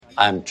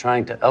I'm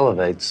trying to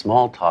elevate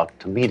small talk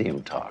to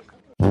medium talk.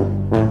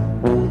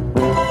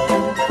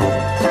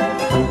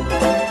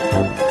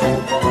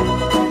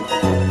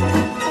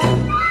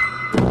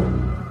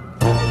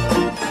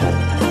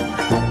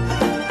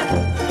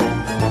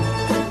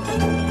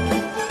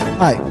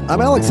 Hi,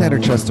 I'm Alexander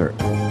Chester,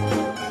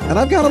 and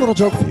I've got a little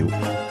joke for you.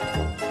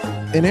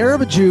 An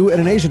Arab, a Jew,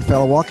 and an Asian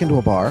fella walk into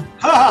a bar.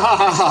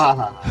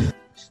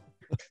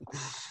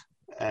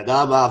 And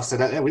I'm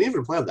Sinensky. We didn't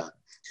even plan that.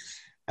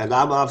 And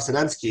I'm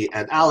Sinensky.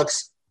 And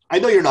Alex, I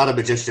know you're not a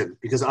magician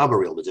because I'm a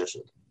real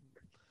magician.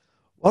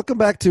 Welcome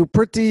back to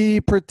pretty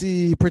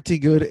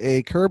good,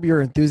 a Curb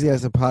Your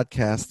Enthusiasm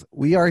podcast.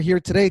 We are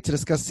here today to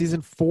discuss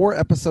season 4,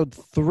 episode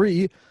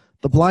 3,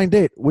 The Blind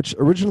Date, which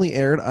originally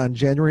aired on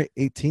January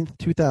 18th,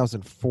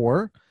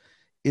 2004.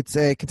 It's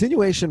a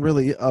continuation,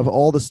 really, of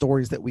all the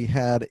stories that we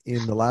had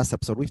in the last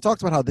episode. We've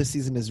talked about how this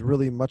season is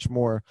really much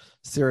more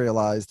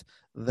serialized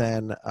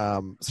than,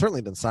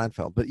 certainly than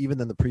Seinfeld, but even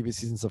than the previous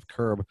seasons of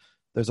Curb.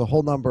 There's a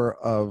whole number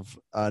of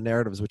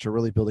narratives which are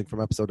really building from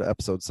episode to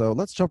episode. So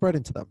let's jump right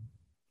into them.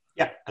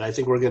 Yeah, and I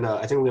think we're gonna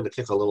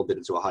kick a little bit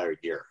into a higher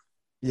gear.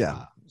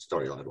 Yeah,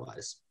 storyline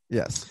wise.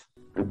 Yes.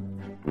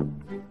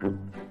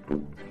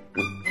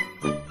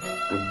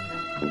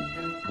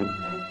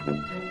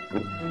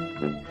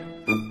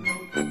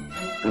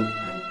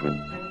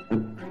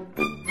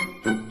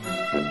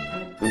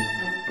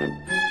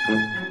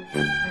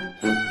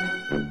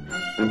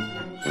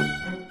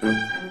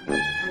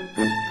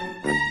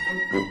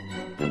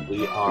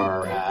 We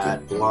are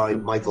at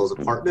Blind Michael's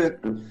apartment,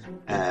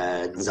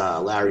 and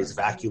Larry's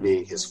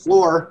vacuuming his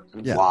floor.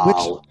 Yeah, while,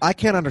 which I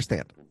can't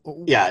understand.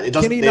 Yeah, it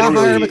doesn't. Can he not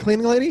hire him a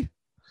cleaning lady?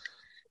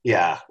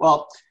 Yeah,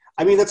 well,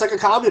 I mean, it's like a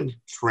common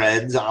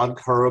trend on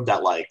Curb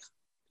that like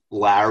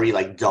Larry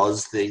like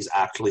does things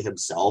actually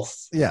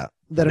himself. Yeah,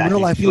 that in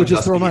real life he would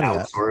just throw money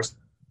at.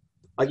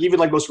 Like even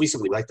like most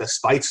recently, like the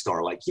Spite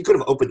store. Like he could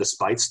have opened the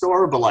Spite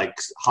store, but like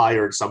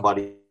hired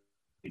somebody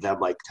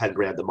them like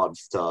 $10,000 a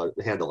month to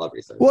handle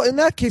everything. Well, in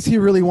that case, he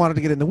really wanted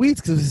to get in the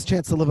weeds because it was his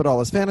chance to live out all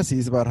his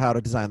fantasies about how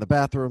to design the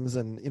bathrooms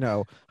and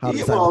how to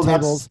design the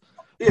tables.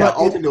 Yeah, but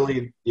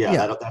ultimately,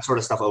 that sort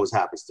of stuff always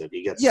happens to him.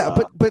 He gets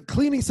but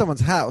cleaning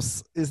someone's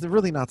house is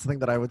really not something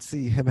that I would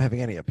see him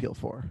having any appeal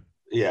for.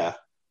 Yeah.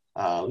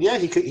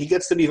 He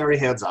gets to be very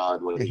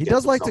hands-on. When he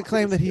does like to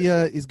claim that he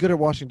is good at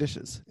washing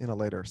dishes in a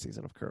later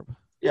season of Curb.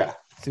 Yeah.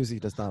 Susie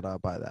does not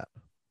buy that.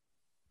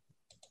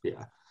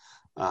 Yeah.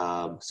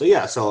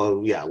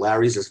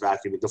 Larry's just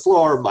vacuuming the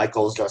floor.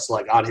 Michael's just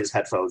like on his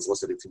headphones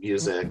listening to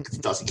music.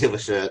 Doesn't give a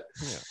shit.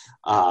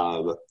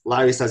 Yeah.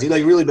 Larry says, you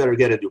really better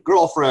get a new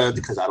girlfriend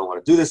because I don't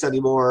want to do this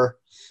anymore.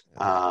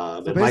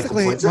 So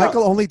basically,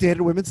 Michael only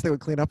dated women so they would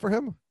clean up for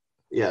him?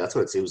 Yeah, that's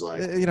what it seems like.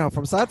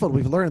 From Seinfeld,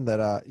 we've learned that,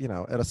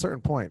 at a certain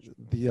point,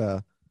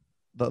 the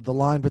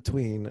line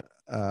between,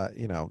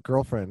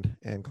 girlfriend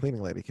and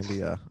cleaning lady can be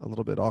a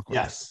little bit awkward.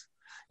 Yes.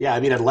 Yeah, I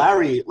mean, and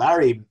Larry,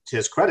 to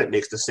his credit,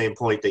 makes the same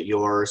point that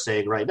you're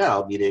saying right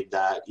now, meaning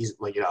that he's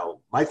like,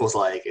 Michael's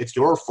like, it's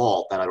your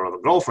fault that I don't have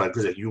a girlfriend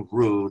because you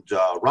ruined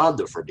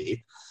Rhonda for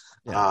me.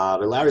 Yeah.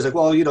 And Larry's like,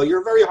 well,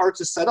 you're very hard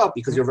to set up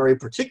because you're very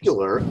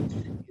particular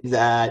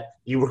that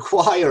you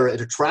require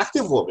an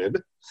attractive woman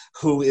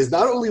who is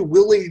not only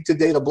willing to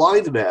date a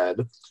blind man,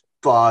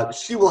 but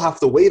she will have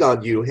to wait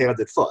on you hand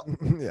and foot.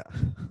 Yeah.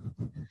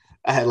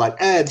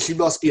 And she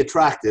must be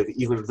attractive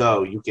even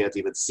though you can't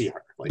even see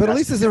her. But at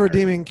least as a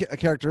redeeming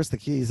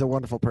characteristic, he's a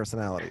wonderful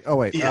personality. Oh,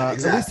 wait. Yeah,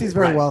 exactly. At least he's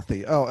very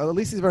wealthy. Oh, at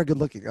least he's very good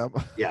looking.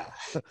 Yeah.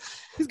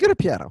 He's good at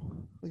piano.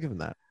 I'll give him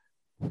that.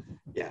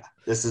 Yeah.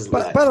 This is.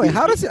 By the way,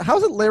 how is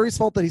it Larry's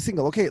fault that he's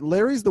single? Okay,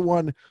 Larry's the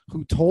one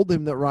who told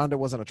him that Rhonda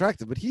wasn't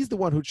attractive, but he's the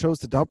one who chose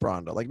to dump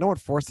Rhonda. Like, no one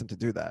forced him to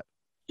do that.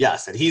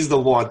 Yes, and he's the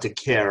one to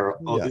care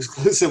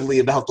exclusively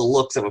about the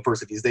looks of a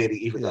person he's dating,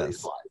 even though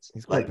he's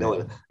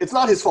blind. It's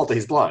not his fault that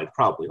he's blind,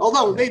 probably.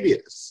 Although maybe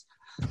it is.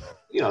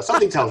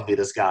 Something tells me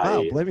this guy.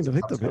 Wow, blaming the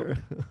victim here.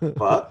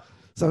 What?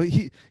 So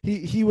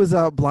he was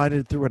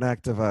blinded through an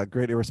act of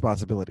great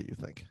irresponsibility, you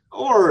think?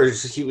 Or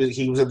he was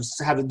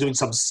doing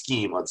some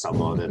scheme on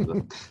someone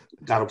and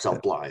got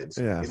himself blind.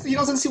 Yeah. He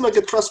doesn't seem like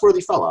a trustworthy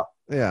fella.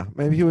 Yeah,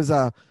 maybe he was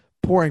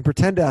pouring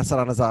pretend acid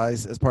on his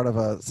eyes as part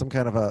of some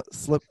kind of a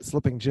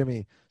slipping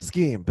Jimmy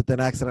scheme, but then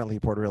accidentally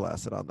poured real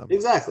acid on them.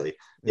 Exactly.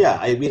 Yeah.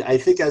 I mean, I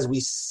think we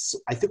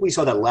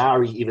saw that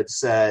Larry even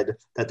said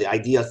that the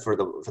idea for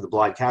the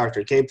blind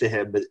character came to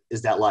him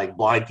is that like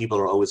blind people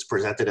are always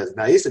presented as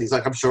nice, and he's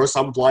like, I'm sure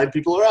some blind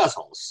people are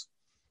assholes.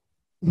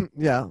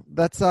 Yeah,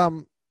 that's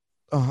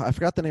I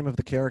forgot the name of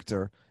the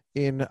character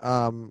in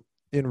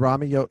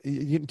Rami. Do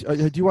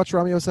you watch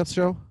Rami Youssef's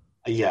show?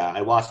 Yeah,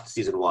 I watched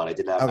season 1. I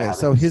did not. Okay,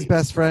 so his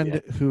best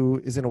friend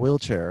who is in a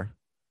wheelchair.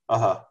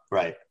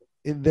 Right.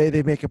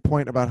 They make a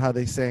point about how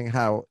they saying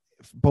how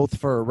both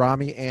for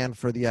Rami and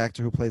for the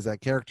actor who plays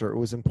that character, it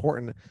was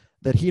important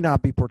that he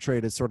not be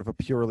portrayed as sort of a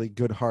purely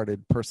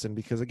good-hearted person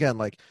because again,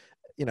 like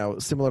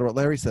similar to what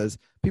Larry says,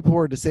 people who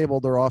are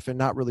disabled are often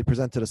not really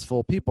presented as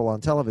full people on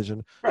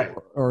television, right,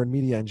 or in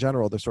media in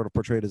general. They're sort of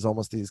portrayed as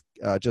almost these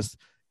just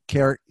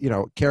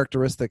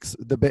characteristics.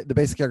 The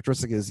basic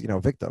characteristic is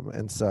victim,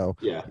 and so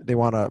Yeah. they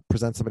want to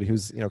present somebody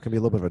who's can be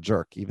a little bit of a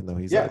jerk, even though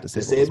he's disabled.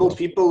 Disabled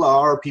people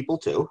are people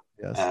too,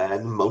 Yes.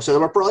 and most of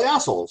them are probably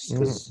assholes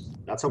because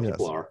that's how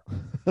people are.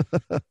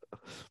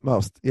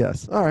 Most,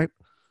 yes. All right.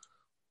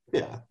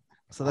 Yeah.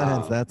 So that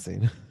ends that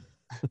scene.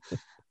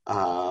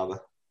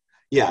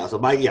 So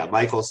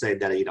Michael's saying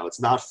that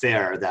it's not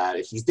fair that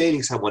if he's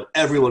dating someone,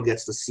 everyone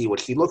gets to see what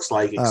he looks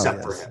like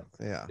except for him.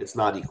 Yeah. It's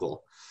not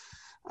equal.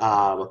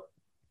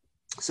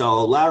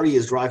 So Larry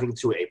is driving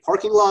to a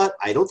parking lot.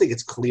 I don't think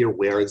it's clear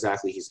where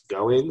exactly he's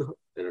going.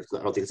 I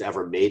don't think it's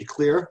ever made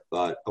clear,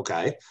 but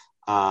okay.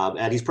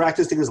 And he's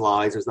practicing his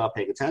lines. He's not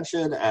paying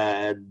attention,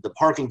 and the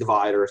parking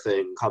divider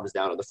thing comes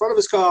down on the front of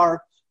his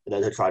car, and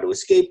then to try to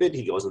escape it,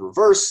 he goes in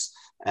reverse,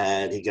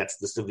 and he gets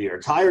the severe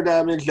tire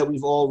damage that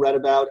we've all read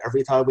about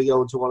every time we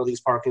go into one of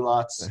these parking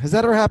lots. Has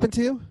that ever happened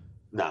to you?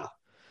 No.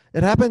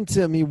 It happened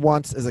to me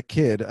once as a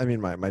kid. I mean,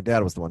 my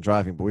dad was the one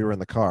driving, but we were in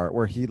the car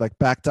where he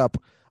backed up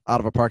out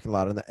of a parking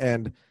lot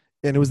and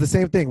it was the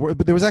same thing.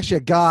 But there was actually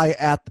a guy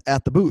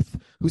at the booth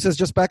who says,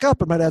 just back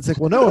up. And my dad's like,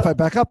 well, no, if I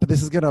back up,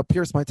 this is going to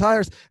pierce my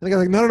tires. And the guy's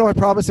like, no, I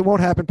promise it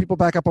won't happen. People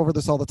back up over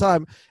this all the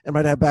time. And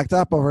my dad backed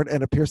up over it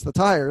and it pierced the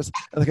tires.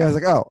 And the guy's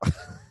like, oh.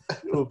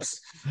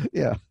 Oops.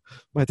 Yeah.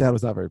 My dad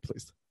was not very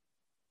pleased.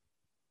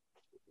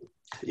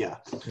 Yeah.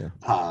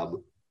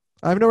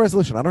 I have no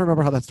resolution. I don't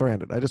remember how that story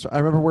ended. I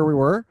remember where we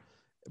were,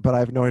 but I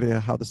have no idea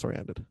how the story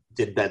ended.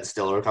 Did Ben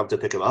Stiller come to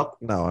pick him up?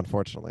 No,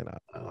 unfortunately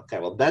not. Okay,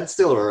 well, Ben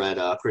Stiller and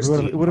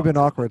Christine. It would have been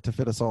awkward to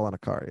fit us all in a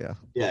car, yeah.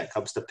 Yeah,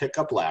 comes to pick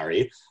up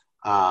Larry.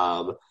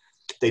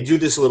 They do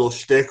this little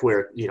shtick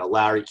where,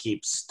 Larry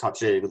keeps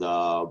touching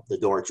the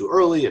door too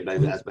early, and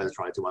as Ben's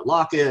trying to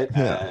unlock it.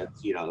 Yeah.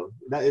 And,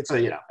 it's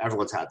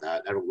everyone's had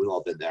that. We've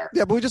all been there.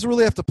 Yeah, but we just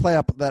really have to play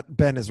up that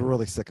Ben is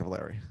really sick of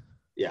Larry.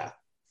 Yeah.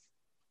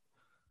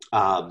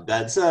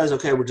 Ben says,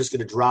 okay, we're just going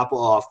to drop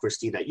off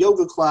Christine at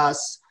yoga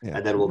class,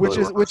 and then we'll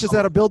which is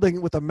at a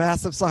building with a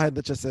massive sign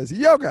that just says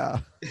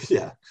yoga.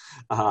 Yeah.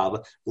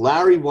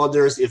 Larry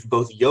wonders if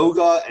both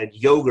yoga and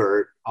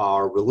yogurt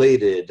are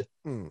related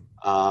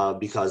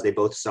because they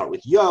both start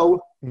with yo.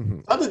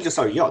 Mm-hmm. Not just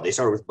start yo, they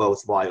start with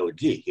both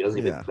Y-O-G. He doesn't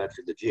even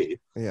mention the G.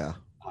 Yeah.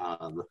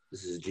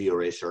 This is G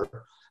erasure.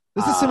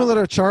 This is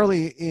similar to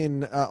Charlie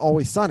in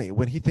Always Sunny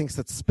when he thinks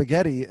that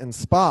spaghetti and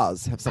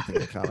spas have something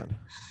in common.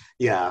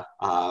 Yeah.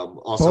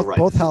 Also,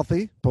 both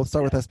healthy. Both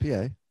start with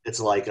SPA.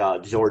 It's like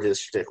George's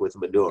shtick with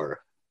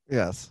manure.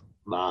 Yes.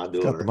 Manure.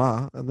 It's got the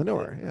ma and the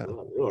noor. Yeah.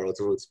 Manure.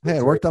 Hey,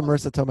 it worked on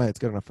Marissa Tomei. It's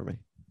good enough for me.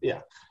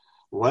 Yeah.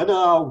 When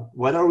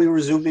are we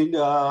resuming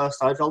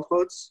Seinfeld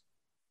quotes?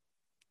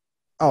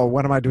 Oh,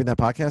 when am I doing that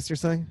podcast? You're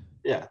saying?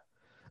 Yeah.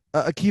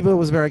 Akiva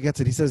was very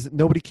against it. He says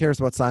nobody cares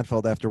about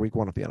Seinfeld after week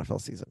 1 of the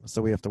NFL season,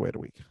 so we have to wait a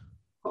week.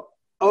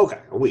 Okay,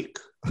 a week.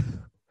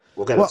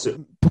 We'll get it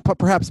soon.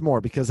 Perhaps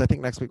more, because I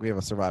think next week we have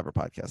a Survivor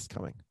podcast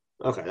coming.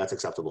 Okay, that's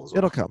acceptable as well.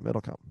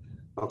 It'll come.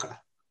 Okay.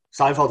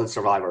 Seinfeld and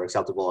Survivor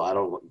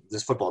acceptable.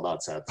 This football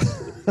nonsense.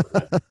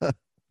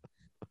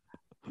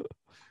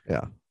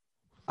 Yeah.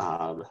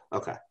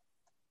 Okay.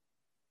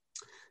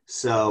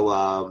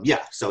 So,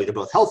 so they're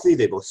both healthy.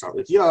 They both start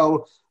with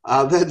yo.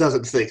 Ben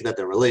doesn't think that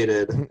they're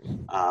related.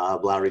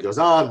 Larry goes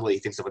on. Well, he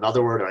thinks of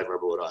another word. I don't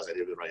remember what it was. I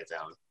didn't even write it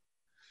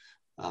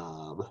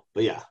down.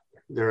 But yeah,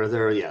 they're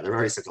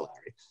very sick of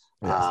Larry.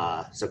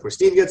 Yes. So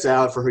Christine gets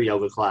out for her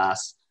yoga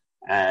class,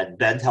 and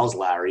Ben tells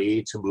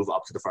Larry to move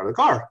up to the front of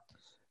the car.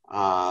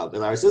 And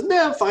Larry says,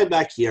 "No, I'm fine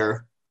back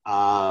here."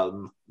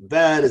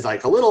 Ben is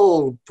like a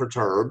little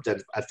perturbed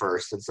at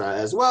first and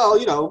says, "Well,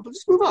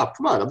 just move up.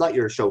 Come on, I'm not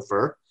your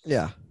chauffeur."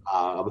 Yeah.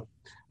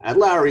 And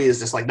Larry is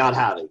just like not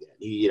having it.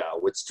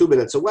 It's 2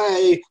 minutes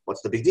away.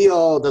 What's the big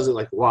deal?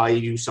 Doesn't why are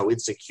you so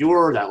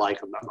insecure that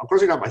of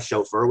course you're not my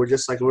chauffeur. We're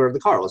just we're in the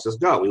car. Let's just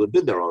go. We would have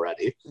been there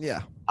already.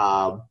 Yeah.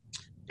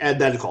 And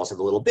Ben calls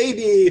him a little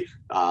baby.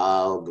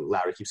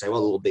 Larry keeps saying,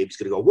 well, the little baby's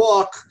going to go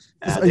walk.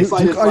 Are you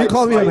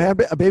calling me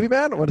a baby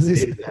man? What is he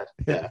saying?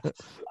 Yeah.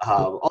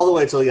 All the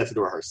way until he gets to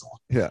the rehearsal.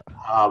 Yeah.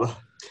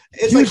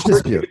 It's huge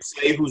hard dispute. to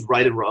say who's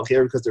right and wrong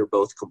here because they're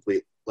both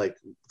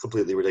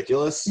completely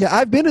ridiculous. Yeah,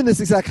 I've been in this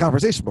exact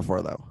conversation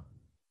before, though.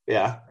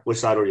 Yeah? Which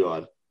side are you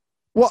on?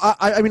 Well,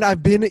 I mean,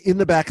 I've been in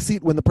the back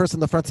seat when the person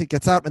in the front seat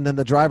gets out, and then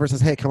the driver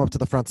says, hey, come up to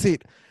the front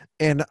seat.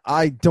 And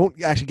I don't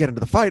actually get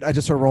into the fight. I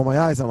just sort of roll my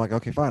eyes, and I'm like,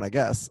 okay, fine, I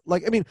guess.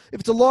 If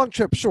it's a long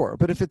trip, sure.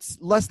 But if it's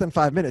less than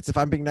 5 minutes, if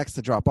I'm being next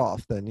to drop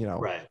off, then,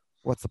 right.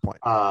 What's the point?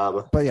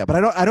 But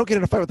I don't get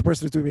in a fight with the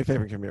person who's doing me a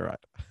favor and giving me a ride.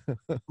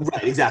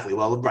 Right, exactly.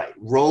 Well, right.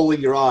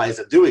 Rolling your eyes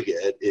and doing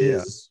it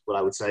is what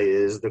I would say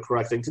is the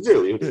correct thing to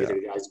do. Even if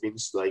the guy's being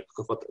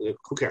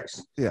who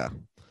cares? Yeah.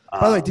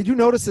 By the way, did you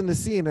notice in the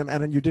scene,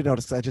 and you did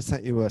notice, 'cause I just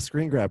sent you a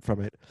screen grab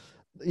from it,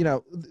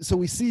 so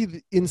we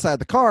see inside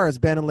the car as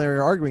Ben and Larry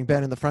are arguing,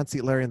 Ben in the front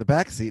seat, Larry in the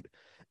back seat,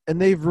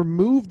 and they've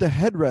removed the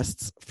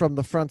headrests from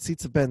the front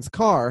seats of Ben's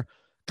car,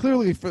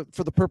 clearly for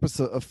the purpose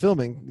of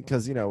filming,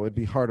 because, it would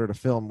be harder to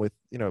film with,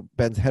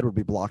 Ben's head would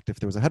be blocked if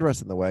there was a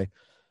headrest in the way.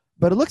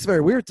 But it looks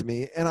very weird to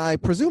me, and I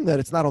presume that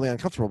it's not only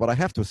uncomfortable, but I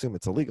have to assume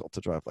it's illegal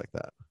to drive like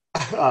that.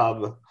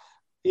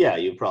 Yeah,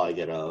 you probably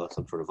get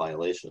some sort of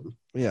violation.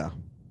 Yeah.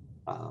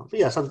 But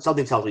yeah,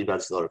 something tells me Ben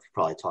Stiller could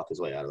probably talk his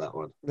way out of that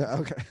one. Yeah.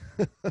 Okay.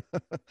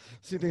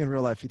 So you think in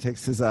real life he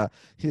takes his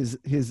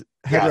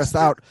headrest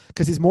out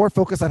because he's more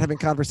focused on having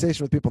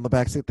conversation with people in the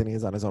backseat than he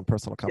is on his own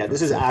personal comfort. Yeah,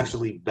 this is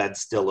actually Ben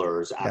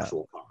Stiller's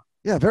actual car.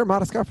 Yeah, very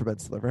modest car for Ben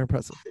Stiller. Very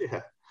impressive.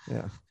 Yeah.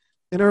 Yeah.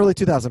 In early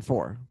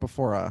 2004,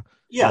 before.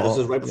 This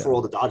is right before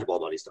all the dodgeball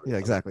money started. Yeah,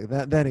 exactly.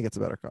 Then he gets a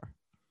better car.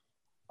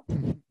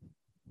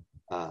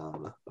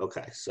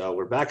 Okay, so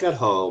we're back at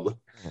home,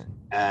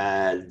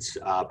 and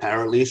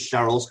apparently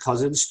Cheryl's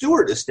cousin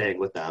Stuart is staying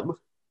with them.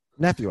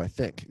 Nephew, I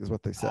think, is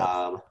what they said.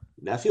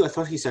 Nephew? I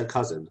thought he said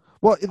cousin.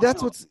 Well,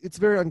 it's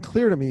very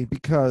unclear to me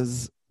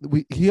because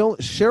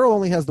Cheryl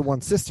only has the one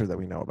sister that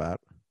we know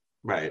about.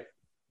 Right.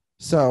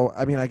 So,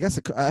 I mean, I guess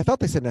I thought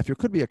they said nephew. It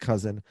could be a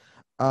cousin.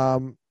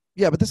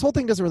 Yeah, but this whole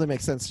thing doesn't really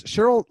make sense.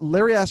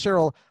 Larry asked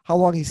Cheryl how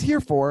long he's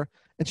here for,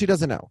 and she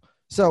doesn't know.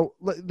 So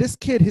this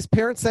kid, his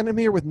parents sent him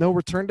here with no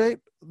return date.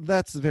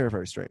 That's very,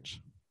 very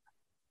strange.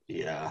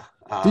 Yeah.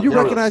 Did you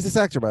recognize this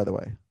actor, by the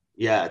way?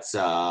 Yeah, it's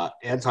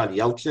Anton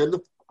Yelchin.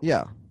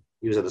 Yeah.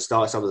 He was in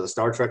some of the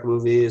Star Trek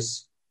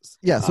movies.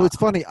 Yeah, so it's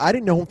funny. I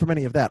didn't know him from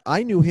any of that.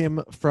 I knew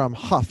him from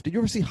Huff. Did you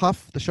ever see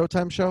Huff, the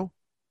Showtime show?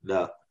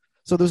 No.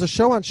 So there's a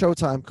show on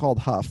Showtime called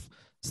Huff,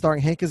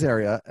 starring Hank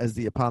Azaria as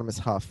the eponymous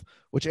Huff,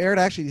 which aired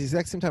actually the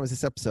exact same time as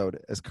this episode,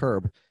 as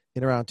Curb,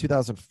 in around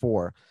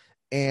 2004.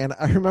 And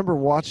I remember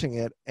watching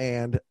it,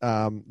 and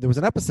there was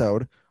an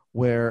episode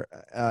where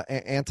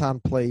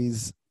Anton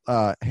plays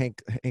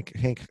Hank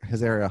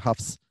Azaria,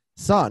 Huff's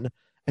son,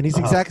 and he's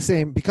the exact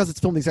same, because it's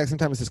filmed the exact same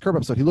time as his Curb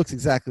episode, he looks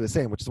exactly the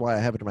same, which is why I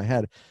have it in my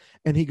head.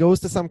 And he goes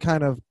to some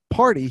kind of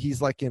party.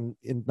 He's like in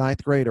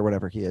ninth grade or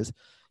whatever he is.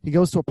 He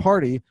goes to a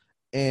party,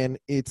 and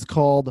it's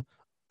called,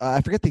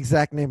 I forget the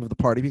exact name of the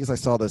party because I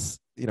saw this,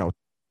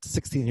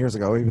 16 years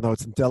ago, even though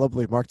it's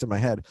indelibly marked in my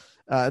head.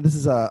 This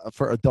is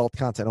for adult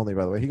content only,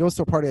 by the way. He goes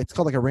to a party. It's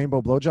called like a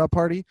rainbow blowjob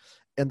party.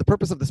 And the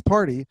purpose of this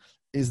party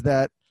is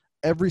that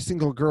every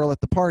single girl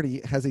at the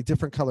party has a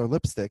different color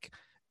lipstick.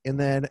 And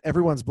then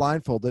everyone's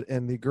blindfolded,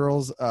 and the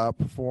girls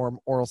perform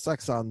oral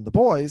sex on the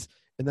boys.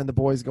 And then the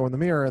boys go in the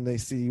mirror and they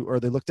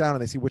look down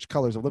and they see which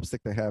colors of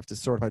lipstick they have to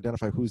sort of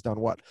identify who's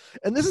done what.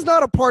 And this is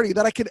not a party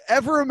that I could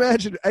ever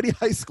imagine any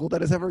high school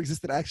that has ever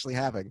existed actually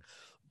having.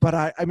 But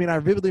I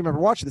vividly remember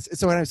watching this.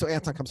 So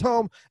Anton comes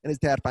home and his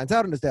dad finds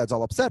out, and his dad's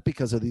all upset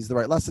because these are the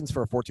right lessons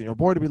for a 14-year-old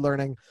boy to be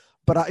learning.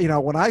 But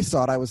when I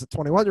saw it, I was a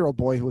 21-year-old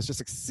boy who was just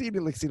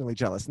exceedingly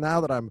jealous.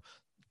 Now that I'm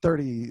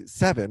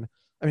 37,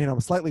 I'm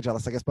slightly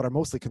jealous, I guess, but I'm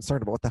mostly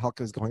concerned about what the hell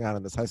is going on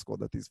in this high school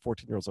that these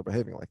 14-year-olds are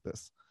behaving like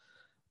this.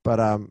 But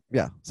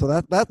so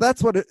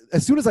that's what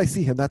as soon as I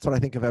see him, that's what I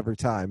think of every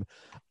time.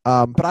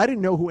 But I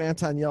didn't know who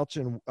Anton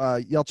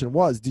Yelchin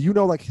was. Do you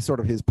know like sort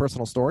of his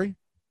personal story?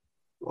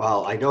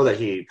 Well, I know that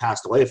he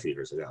passed away a few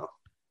years ago.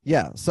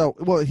 Yeah. So,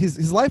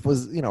 his life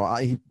was, he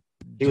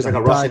was like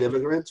a Russian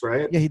immigrant,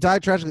 right? Yeah, he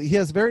died tragically. He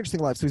has a very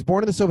interesting life. So he's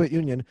born in the Soviet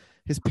Union.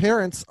 His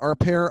parents are a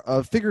pair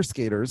of figure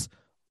skaters,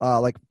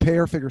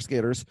 figure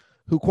skaters,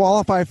 who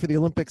qualified for the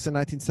Olympics in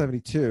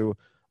 1972.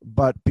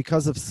 But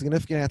because of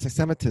significant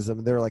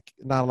anti-Semitism, they're like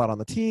not allowed on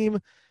the team.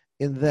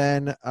 And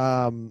then,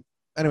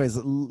 anyways,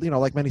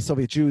 like many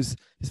Soviet Jews,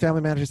 his family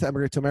manages to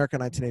emigrate to America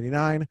in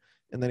 1989.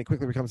 And then he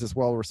quickly becomes this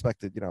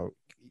well-respected,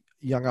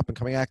 young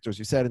up-and-coming actor, as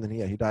you said, and then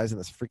he dies in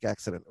this freak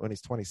accident when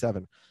he's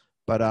 27.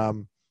 But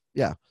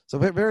so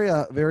very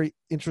very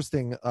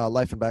interesting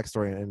life and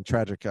backstory, and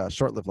tragic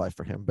short-lived life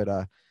for him.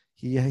 But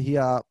he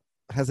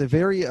has a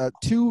very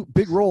two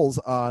big roles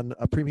on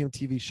premium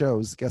TV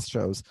shows, guest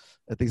shows,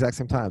 at the exact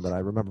same time that I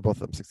remember both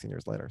of them 16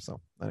 years later. So,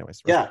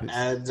 anyways, and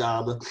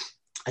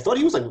I thought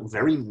he was like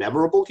very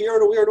memorable here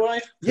in a weird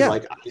way. Yeah,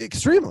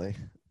 extremely.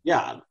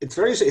 Yeah, it's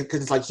very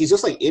because it's like he's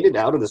just like in and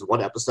out of this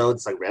one episode.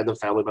 It's like random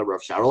family member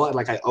of Cheryl, and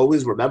like I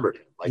always remembered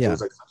him. Like it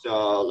was like such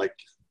a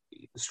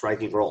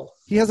striking role.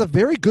 He has a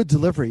very good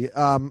delivery.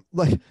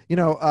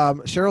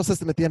 Cheryl says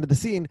to him at the end of the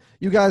scene,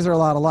 "You guys are a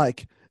lot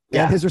alike."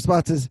 And his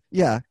response is,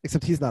 "Yeah,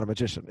 except he's not a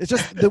magician." It's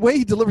just the way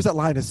he delivers that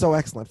line is so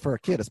excellent for a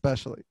kid,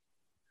 especially.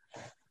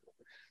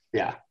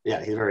 Yeah,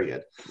 he's very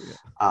good.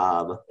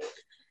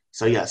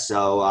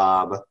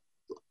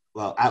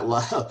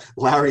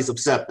 Larry's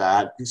upset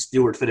that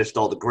Stewart finished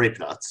all the Grape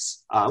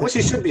Nuts, which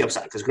he should be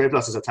upset because Grape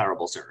Nuts is a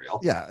terrible cereal.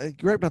 Yeah,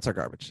 Grape Nuts are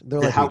garbage. They're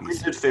like how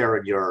did it fare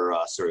in your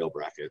cereal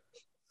bracket?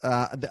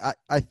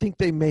 I think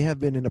they may have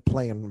been in a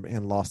play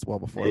and lost well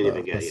before. They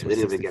didn't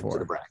even get to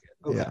the bracket.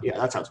 Okay. Yeah,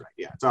 that sounds right.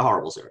 Yeah, it's a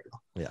horrible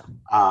cereal. Yeah.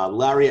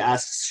 Larry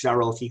asks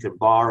Cheryl if he can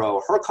borrow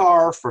her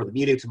car for the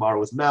meeting tomorrow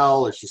with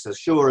Mel, and she says,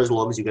 "Sure, as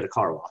long as you get a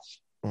car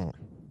wash."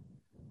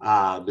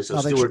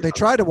 They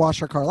tried to wash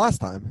her car last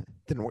time.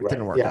 Didn't work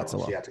out so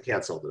well. She had to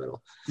cancel in the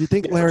middle. You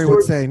think Larry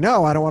would say,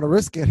 "No, I don't want to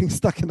risk getting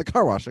stuck in the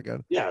car wash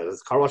again"? Yeah, the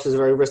car wash is a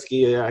very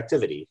risky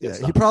activity. Yeah,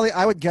 he probably.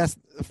 I would guess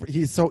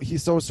he's so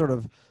sort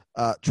of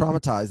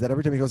traumatized that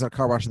every time he goes on a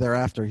car wash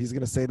thereafter, he's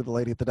going to say to the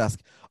lady at the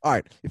desk, all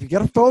right, if you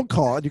get a phone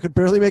call and you can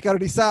barely make out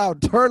any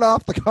sound, turn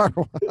off the car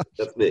wash.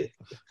 That's me.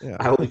 Yeah.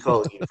 I only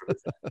call you for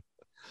that.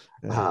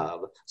 Yeah.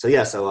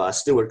 So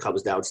Stewart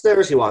comes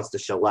downstairs. He wants to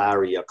show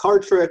Larry a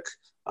card trick.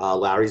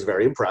 Larry's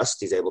very impressed.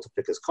 He's able to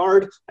pick his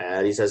card,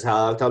 and he says,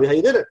 tell me how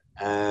you did it.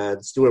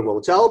 And Stewart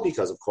won't tell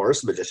because, of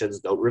course, magicians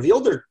don't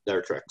reveal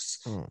their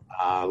tricks.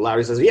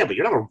 Larry says, yeah, but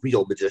you're not a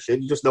real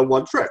magician. You just know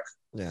one trick.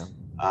 Yeah.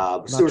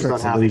 Stewart's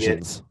not having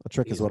illusions. it. A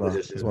trick is what a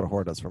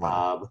whore does for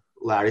money.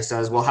 Larry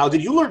says, well, how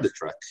did you learn the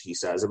trick? He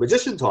says, a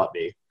magician taught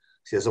me. He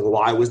says, well,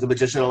 why was the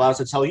magician allowed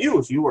to tell you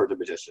if you were the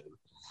magician?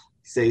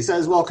 He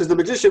says, well, because the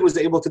magician was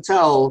able to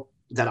tell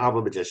that I'm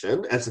a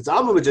magician, and since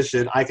I'm a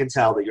magician, I can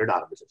tell that you're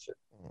not a magician.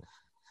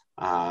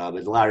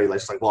 And Larry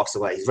just walks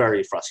away. He's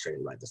very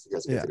frustrated by this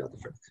because he doesn't get to know the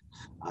trick.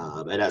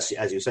 And as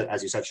you said,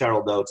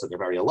 Cheryl notes that they're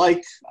very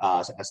alike,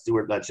 as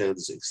Stewart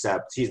mentions,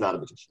 except he's not a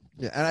magician.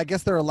 Yeah, and I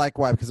guess they're alike.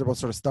 Why? Because they're both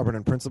sort of stubborn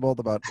and principled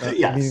about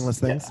meaningless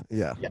things.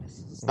 Yeah.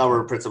 Yes.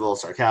 Stubborn, principled,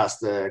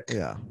 sarcastic.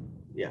 Yeah.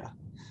 Yeah.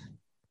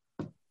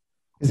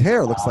 His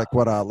hair looks like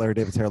what Larry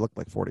David's hair looked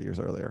like 40 years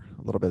earlier.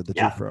 A little bit of the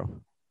Jufro.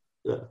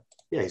 Yeah,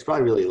 he's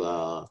probably really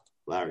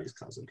Larry's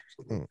cousin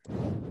or something.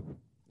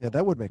 Yeah,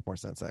 that would make more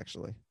sense,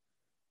 actually.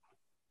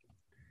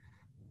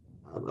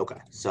 Okay,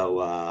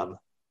 so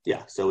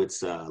so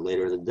it's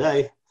later in the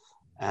day,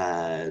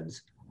 and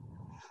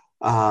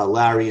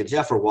Larry and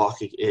Jeff are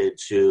walking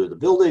into the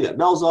building at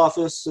Mel's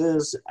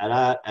offices,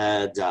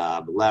 and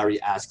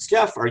Larry asks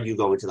Jeff, "Are you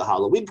going to the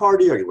Halloween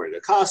party? Are you wearing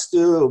a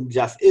costume?"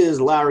 Jeff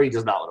is. Larry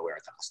does not want to wear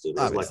a costume. He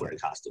doesn't like wearing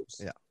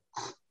costumes. Yeah.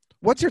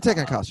 What's your take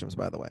on costumes,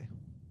 by the way?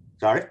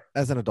 Sorry?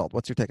 As an adult,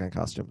 what's your take on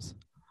costumes?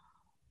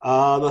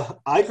 I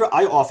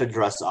often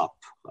dress up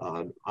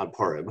on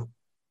Purim.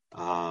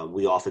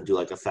 We often do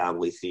a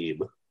family theme.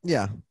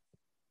 Yeah.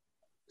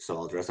 So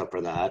I'll dress up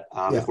for that.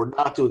 If we're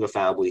not doing a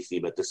family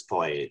theme at this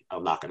point,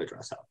 I'm not going to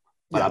dress up.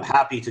 But I'm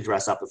happy to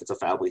dress up if it's a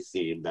family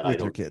theme that with I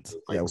don't your kids.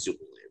 do,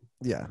 super lame.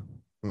 Yeah.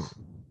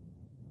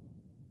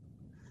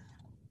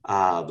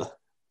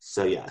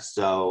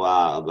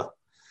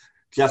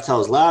 Jeff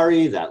tells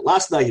Larry that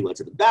last night he went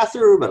to the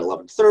bathroom at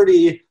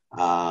 11:30,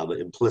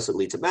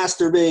 implicitly to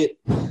masturbate.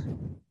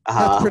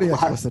 That's pretty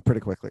explicit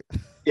pretty quickly.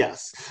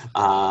 Yes.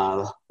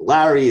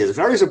 Larry is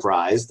very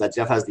surprised that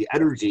Jeff has the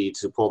energy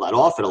to pull that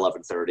off at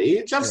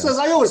 11:30. Jeff says,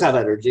 I always have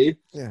energy.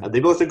 Yeah. And they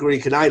both agree,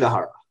 Kanai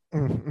Nahara.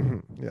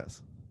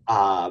 Yes.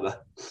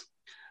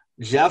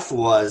 Jeff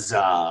was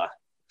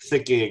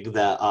thinking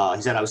that,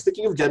 he said, I was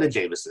thinking of Jenna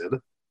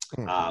Jameson,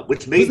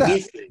 which made me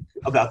think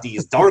about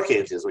these dark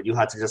ages when you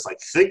had to just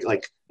think,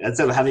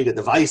 instead of having a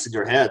device in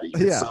your head that you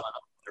could summon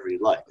up whatever you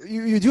like.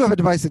 You do have a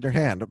device in your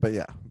hand, but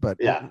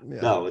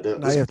now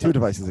you have two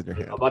devices in your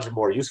hand. A much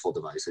more useful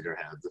device in your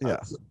hand.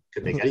 That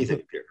can make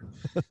anything appear.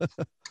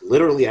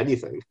 Literally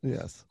anything.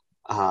 Yes.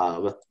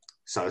 So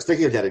I was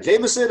thinking of Jenna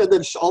Jameson, and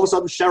then all of a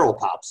sudden Cheryl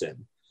pops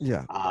in.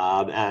 Yeah.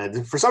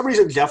 And for some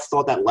reason, Jeff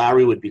thought that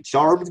Larry would be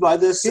charmed by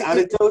this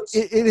anecdote.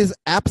 It is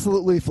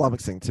absolutely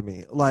flummoxing to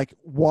me.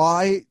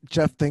 Why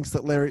Jeff thinks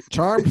that Larry,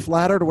 charmed,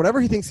 flattered, or whatever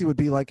he thinks he would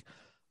be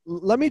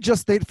let me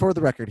just state for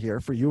the record here,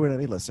 for you and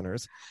any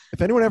listeners,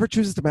 if anyone ever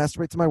chooses to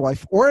masturbate to my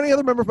wife or any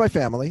other member of my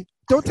family,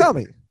 don't tell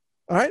me.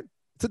 All right?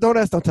 It's a don't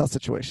ask, don't tell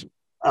situation.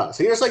 Oh,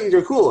 so you're saying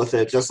you're cool with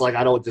it, just don't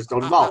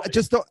involve me.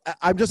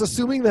 I'm just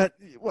assuming that,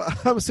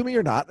 I'm assuming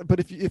you're not, but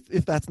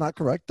if that's not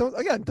correct,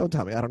 don't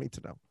tell me. I don't need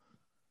to know.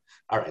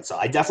 All right, so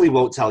I definitely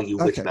won't tell you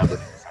which member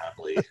of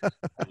your family.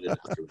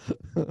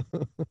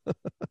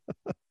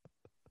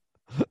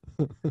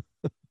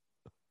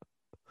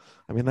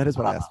 I mean, that is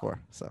what I asked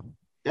for. So.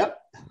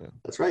 Yep,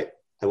 that's right.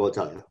 I won't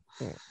tell you.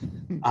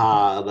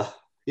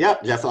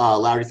 Jeff.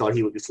 Larry thought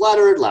he would be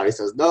flattered. Larry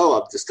says, "No,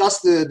 I'm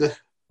disgusted."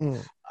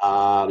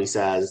 He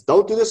says,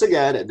 "Don't do this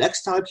again." And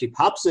next time she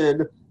pops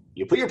in,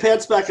 you put your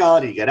pants back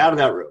on and you get out of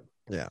that room.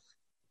 Yeah.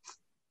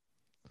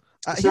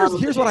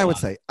 Here's what I would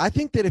say. I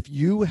think that if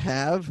you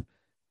have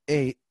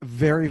a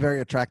very,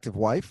 very attractive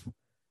wife,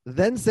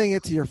 then saying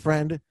it to your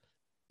friend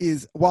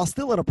is, while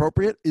still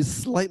inappropriate, is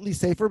slightly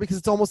safer because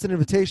it's almost an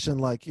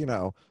invitation, and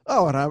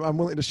I'm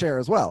willing to share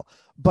as well.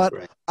 But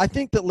right. I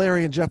think that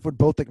Larry and Jeff would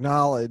both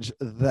acknowledge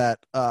that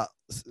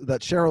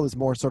that Cheryl is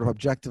more sort of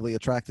objectively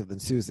attractive than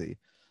Susie.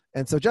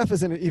 And so Jeff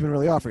isn't even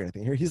really offering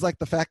anything here. He's like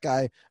the fat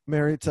guy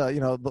married to,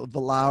 the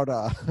loud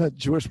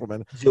Jewish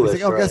woman. He's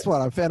like, oh, right. Guess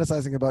what? I'm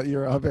fantasizing about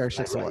your very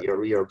shiksa wife.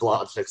 Your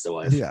blonde shiksa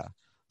wife. Yeah.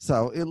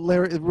 So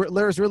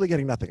Larry's really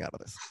getting nothing out of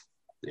this.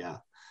 Yeah.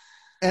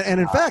 And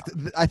in fact,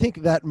 I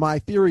think that my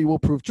theory will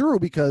prove true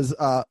because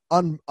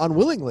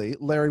unwillingly,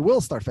 Larry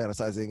will start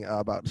fantasizing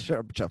about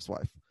Jeff's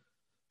wife.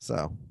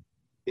 So.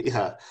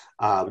 Yeah,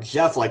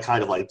 Jeff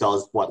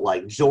does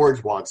what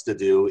George wants to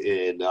do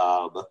in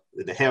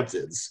the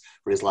Hamptons,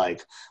 where he's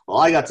like,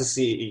 "Well, she got to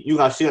see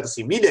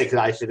me naked.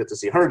 I should get to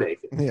see her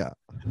naked." Yeah,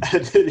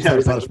 and,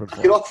 he's like,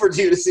 I can offer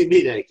you to see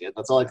me naked.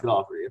 That's all I can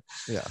offer you.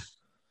 Yeah,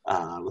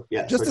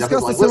 Just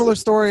discussed a similar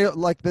story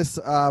like this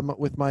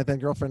with my then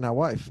girlfriend, now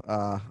wife,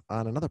 on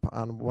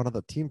one of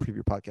the team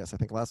preview podcasts, I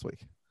think last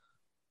week.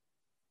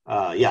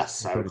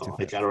 Yes, I 32 recall. I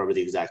fans. don't remember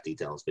the exact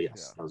details, but yes,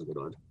 Yeah. that was a good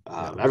one.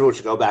 Yeah. Everyone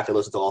should go back and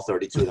listen to all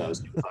 32 of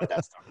those. You can find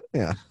that stuff.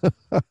 Yeah.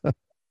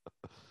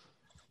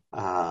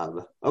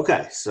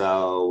 Okay,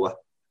 so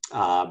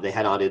they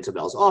head on into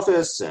Mel's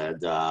office,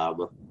 and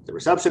the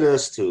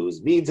receptionist,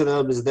 who's mean to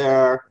them, is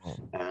there,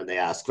 and they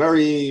ask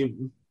very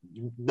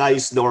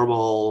nice,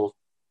 normal,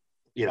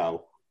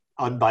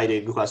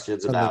 unbiting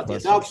questions about the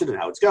adoption and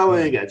how it's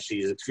going, and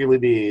she's extremely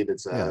mean and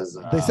says,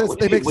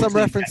 they make some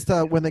reference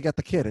to when they get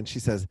the kid, and she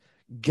says,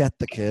 "Get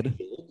the kid."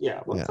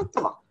 Yeah, well, Yeah.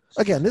 come on.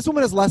 Again, this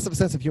woman has less of a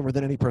sense of humor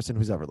than any person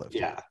who's ever lived.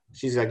 Yeah,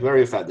 she's like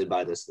very offended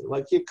by this.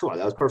 Like, come on,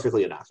 that was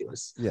perfectly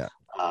innocuous. Yeah.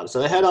 So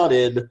they head on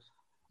in.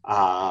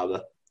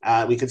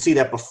 We can see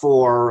that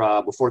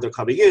before they're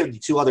coming in, the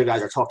two other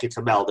guys are talking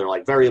to Mel. They're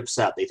like very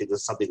upset. They think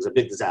something's a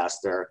big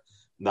disaster.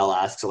 Mel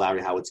asks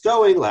Larry how it's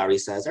going. Larry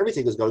says,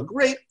 everything is going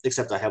great,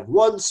 except I have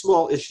one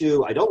small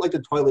issue. I don't like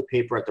the toilet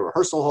paper at the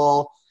rehearsal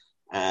hall.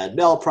 And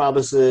Mel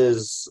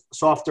promises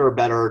softer,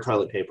 better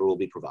toilet paper will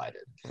be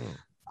provided.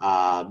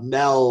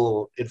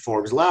 Mel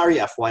informs Larry,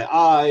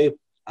 FYI,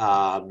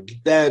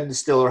 Ben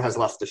Stiller has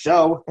left the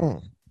show.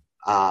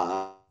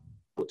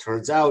 It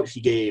turns out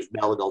he gave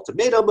Mel an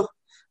ultimatum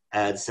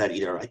and said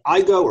either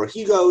I go or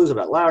he goes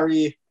about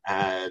Larry.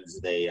 And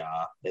they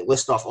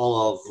list off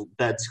all of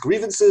Ben's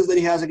grievances that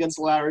he has against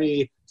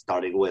Larry,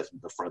 starting with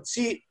the front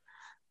seat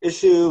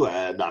issue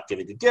and not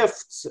giving the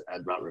gifts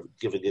and not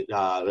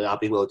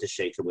being willing to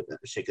shake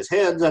his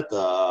hands at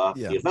the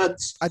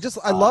events. I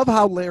love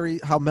how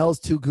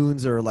Mel's two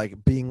goons are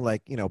like being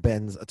like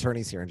Ben's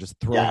attorneys here and just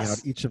throwing out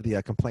each of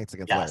the complaints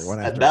against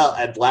Larry.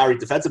 And Larry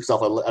defends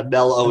himself, and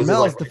Mel always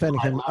is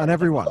defending him on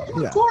everyone.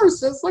 Yeah. Of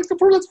course, it's like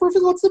that's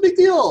perfect. What's the big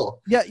deal?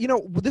 Yeah,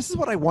 this is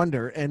what I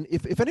wonder, and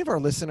if any of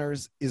our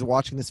listeners is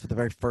watching this for the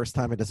very first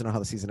time and doesn't know how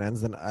the season ends,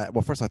 then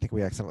first I think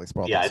we accidentally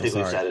spoiled. Yeah, I think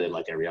we've said it in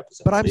like every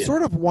episode. But I'm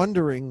sort of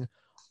wondering.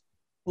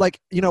 Like,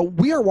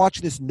 we are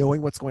watching this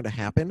knowing what's going to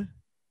happen.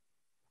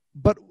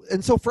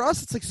 And so for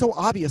us, it's like so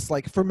obvious.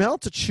 Like for Mel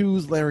to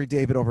choose Larry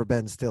David over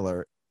Ben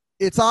Stiller,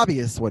 it's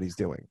obvious what he's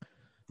doing.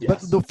 Yes.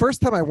 But the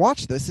first time I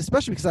watched this,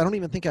 especially because I don't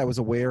even think I was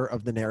aware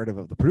of the narrative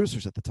of the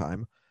producers at the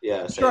time.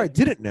 Yeah, I'm sure I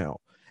didn't know.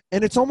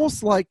 And it's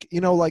almost like,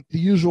 like The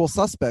Usual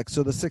Suspects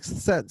or The Sixth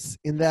Sense,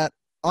 in that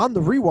on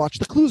the rewatch,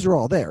 the clues are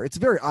all there. It's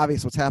very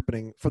obvious what's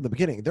happening from the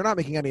beginning. They're not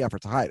making any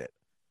effort to hide it.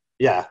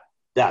 Yeah.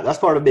 Yeah, that's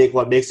part of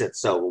what makes it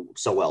so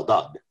well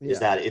done. Is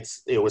that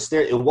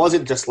it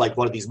wasn't just like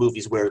one of these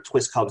movies where a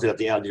twist comes in at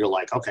the end and you're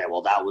like, okay,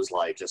 well that was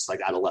like just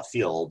like out of left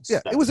field.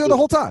 Yeah, it was there the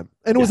whole time,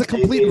 and it was a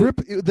complete rip.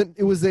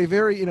 It was a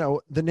very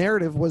the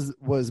narrative was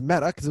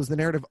meta because it was the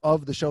narrative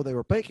of the show they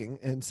were making,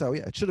 and so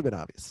it should have been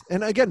obvious.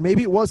 And again,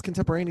 maybe it was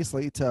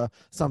contemporaneously to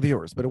some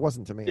viewers, but it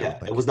wasn't to me. Yeah,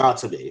 it was not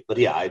to me. But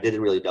I didn't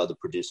really know the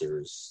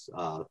producers'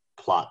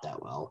 plot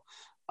that well.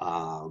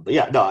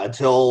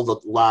 Until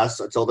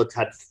the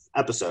 10th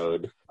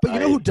episode. But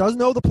who does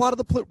know the plot of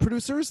the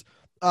producers?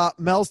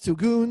 Mel's two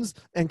goons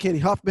and Katie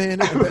Huffman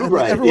and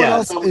everyone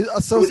else is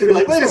associated.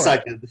 Like, wait a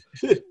second.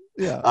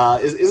 Yeah.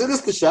 Isn't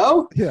this the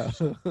show? Yeah.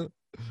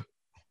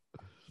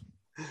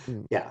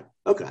 Yeah.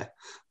 Okay.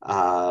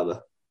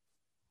 Mel's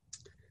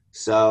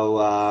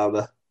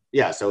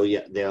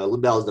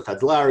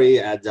defends Larry,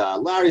 and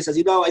Larry says,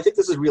 I think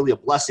this is really a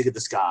blessing in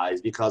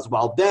disguise because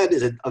while Ben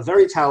is a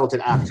very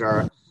talented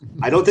actor,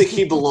 I don't think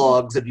he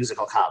belongs in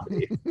musical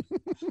comedy.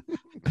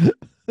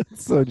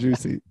 It's so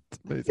juicy.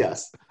 It's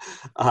yes.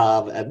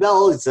 And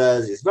Mel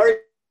says he's very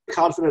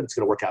confident it's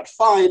going to work out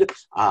fine.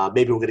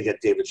 Maybe we're going to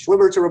get David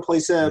Schwimmer to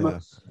replace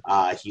him.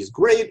 Yeah. He's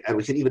great, and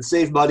we can even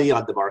save money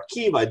on the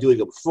marquee by doing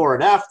a before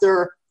and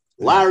after.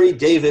 Larry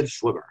David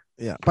Schwimmer.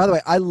 Yeah. By the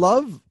way, I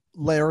love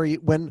Larry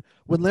when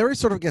Larry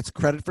sort of gets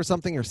credit for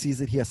something or sees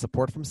that he has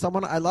support from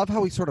someone. I love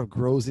how he sort of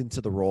grows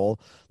into the role.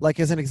 Like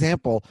as an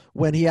example,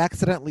 when he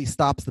accidentally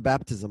stops the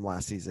baptism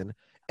last season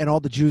and all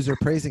the Jews are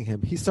praising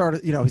him, he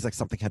started, he's like,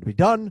 something had to be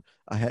done.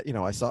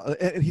 I saw,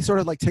 and he sort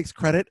of like takes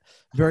credit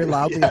very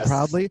loudly and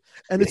proudly.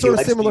 And it's sort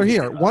of similar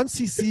here. Once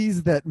he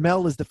sees that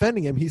Mel is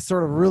defending him, he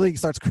sort of really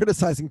starts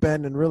criticizing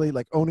Ben and really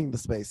like owning the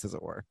space, as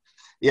it were.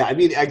 Yeah, I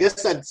mean, I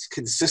guess that's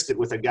consistent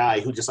with a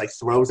guy who just like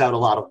throws out a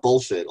lot of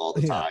bullshit all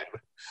the time.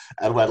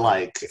 And when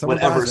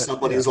whenever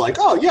somebody's like,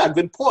 oh yeah,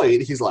 good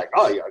point, he's like,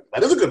 oh yeah,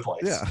 that is a good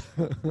point. Yeah.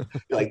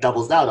 He like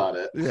doubles down on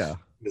it. Yeah.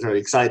 He's very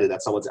excited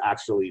that someone's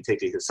actually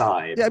taking his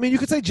side. Yeah, I mean, you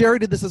could say Jerry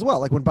did this as well.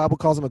 Like when Bible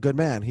calls him a good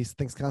man, he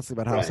thinks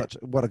constantly about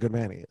what a good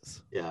man he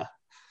is. Yeah.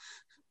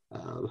 I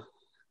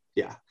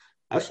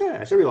should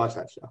rewatch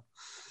that show.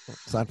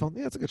 Seinfeld?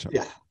 Yeah, it's a good show.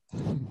 Yeah.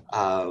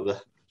 Should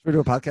we do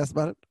a podcast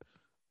about it?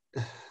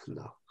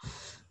 No.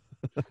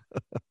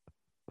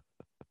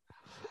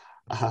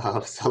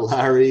 So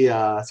Larry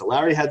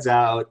heads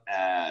out,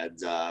 and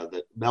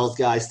the Mel's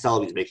guys tell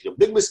him he's making a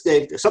big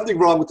mistake. There's something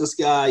wrong with this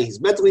guy.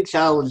 He's mentally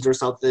challenged or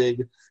something.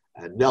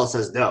 And Mel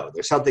says, no,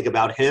 there's something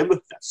about him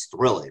that's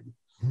thrilling.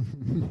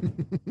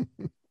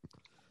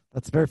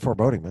 That's very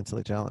foreboding,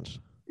 mentally challenged.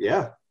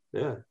 Yeah.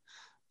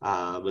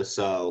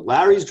 So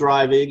Larry's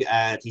driving,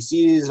 and he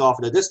sees off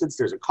in the distance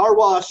there's a car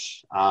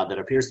wash that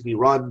appears to be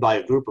run by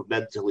a group of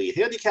mentally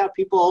handicapped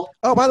people.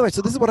 Oh, by the way,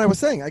 so this is what I was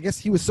saying. I guess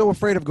he was so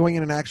afraid of going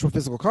in an actual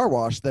physical car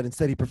wash that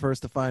instead he prefers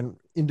to find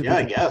individual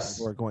Yeah, I guess.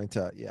 people who are going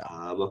to,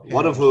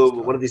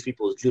 One of these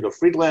people is Judah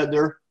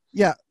Friedlander.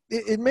 Yeah,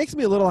 it makes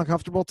me a little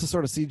uncomfortable to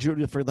sort of see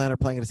Judah Friedlander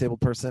playing a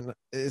disabled person,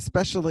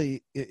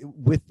 especially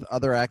with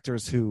other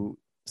actors who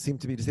seem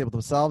to be disabled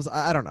themselves.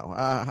 I don't know.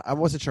 I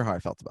wasn't sure how I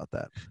felt about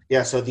that.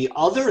 Yeah, so the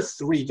other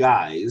three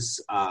guys,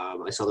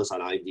 I saw this on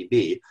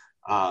IMDb,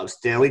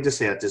 Stanley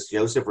DeSantis,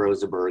 Joseph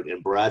Rosenberg,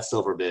 and Brad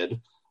Silverman,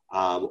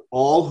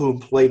 all who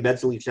play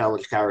mentally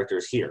challenged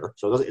characters here.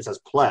 So it says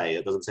play.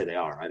 It doesn't say they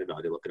are. I don't know.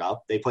 I didn't look it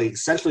up. They play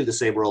essentially the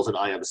same roles in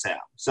I Am Sam.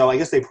 So I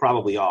guess they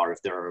probably are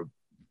if they're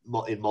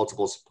in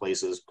multiple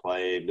places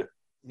playing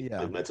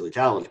like mentally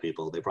challenged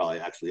people. They probably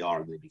actually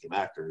are and they became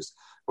actors.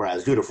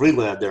 Whereas Judah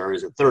Friedlander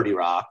is in 30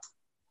 Rock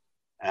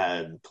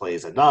and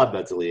plays a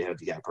non-mentally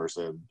handicapped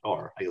person,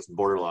 or I guess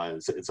borderline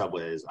in some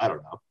ways. I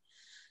don't know.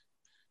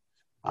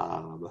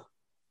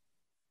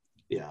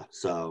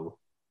 So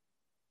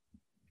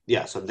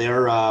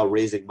they're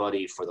raising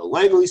money for the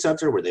Langley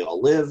Center where they all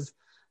live,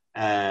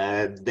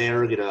 and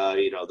they're gonna,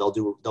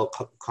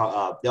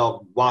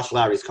 they'll wash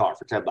Larry's car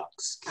for $10,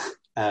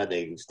 and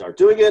they start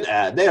doing it,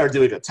 and they are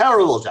doing a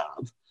terrible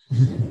job.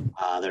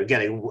 They're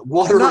getting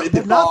water in the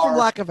car. Not from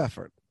lack of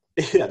effort.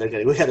 Yeah,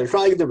 they're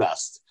trying their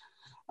best.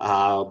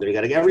 They're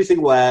getting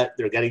everything wet.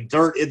 They're getting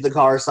dirt in the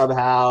car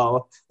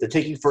somehow. They're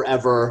taking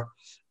forever.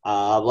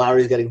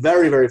 Larry's getting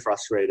very, very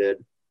frustrated.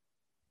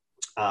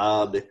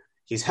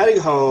 He's heading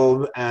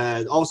home,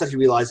 and all of a sudden he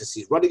realizes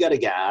he's running out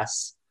of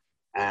gas,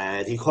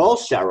 and he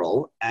calls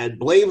Cheryl and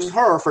blames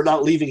her for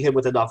not leaving him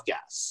with enough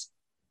gas.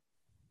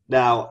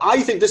 Now,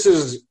 I think this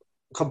is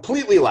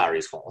completely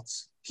Larry's fault.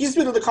 He's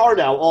been in the car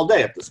now all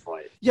day at this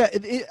point. Yeah,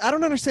 I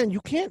don't understand.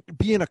 You can't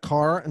be in a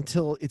car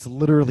until it's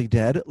literally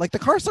dead. Like, the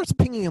car starts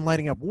pinging and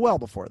lighting up well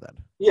before then.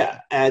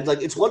 Yeah, and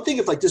like it's one thing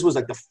if like this was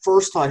like the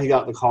first time he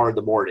got in the car in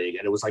the morning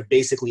and it was like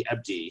basically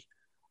empty,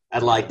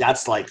 and like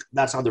that's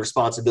on the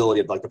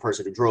responsibility of like the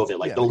person who drove it.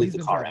 Like, don't leave the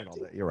car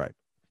empty. You're right.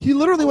 He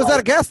literally was at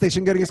a gas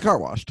station getting his car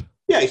washed.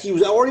 Yeah, he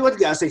was already went to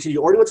the gas station. He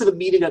already went to the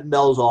meeting at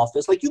Mel's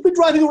office. Like, you've been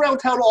driving around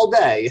town all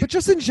day. But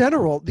just in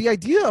general, the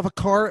idea of a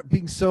car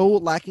being so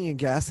lacking in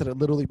gas that it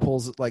literally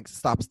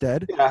stops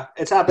dead. Yeah,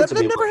 it's happened to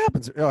me. That never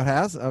happens. Oh, it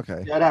has?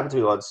 Okay. Yeah, it happened to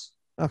me once.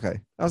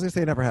 Okay. I was going to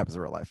say it never happens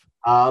in real life.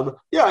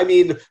 Yeah, I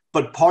mean,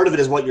 but part of it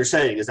is what you're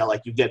saying is that,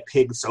 like, you get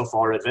pinged so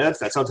far in advance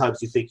that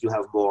sometimes you think you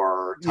have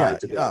more time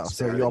to do it.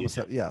 So you almost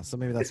have, so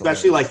maybe that's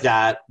especially like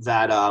that,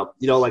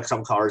 like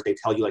some cars, they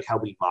tell you, like, how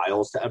many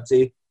miles to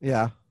empty.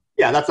 Yeah.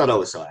 Yeah, that's not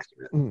always so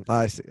accurate.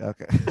 I see.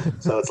 Okay.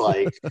 So it's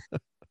like,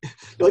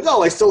 you're like,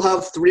 oh, I still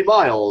have 3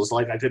 miles.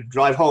 Like, I could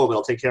drive home and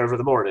I'll take care of it in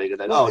the morning. And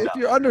then, if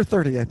you're under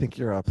 30, I think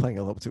you're playing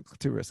a little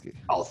too risky.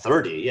 Oh,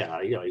 30?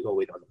 Yeah, you go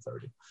way under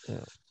 30.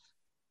 Yeah.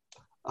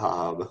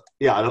 On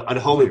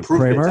Home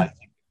Improvement,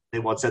 they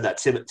once said that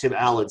Tim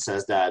Allen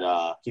says that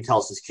he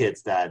tells his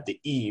kids that the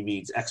E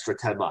means extra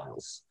 10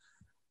 miles.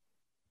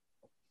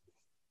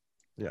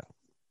 Yeah.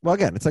 Well,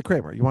 again, it's like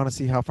Kramer. You want to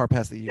see how far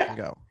past the E you can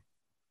go.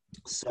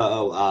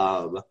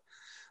 So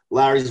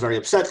Larry's very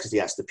upset because he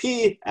has to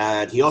pee,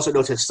 and he also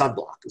notes his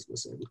sunblock is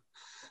missing.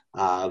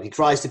 He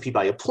tries to pee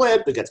by a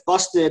plant, but gets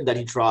busted. Then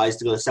he tries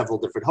to go to several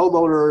different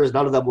homeowners.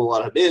 None of them will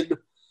let him in.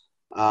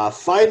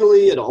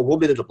 Finally, a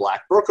woman in a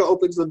black burqa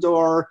opens the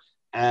door,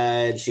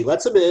 and she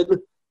lets him in,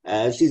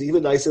 and she's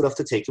even nice enough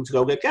to take him to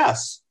go get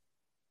gas.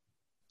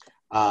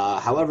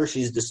 However,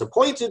 she's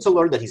disappointed to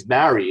learn that he's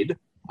married.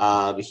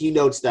 He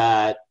notes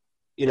that,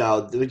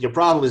 your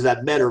problem is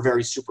that men are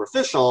very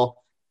superficial,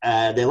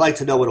 and they like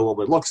to know what a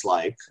woman looks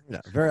like.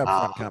 Yeah, very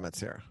upfront comments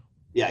here.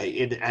 Yeah,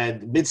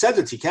 and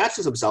mid-sentence, he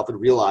catches himself and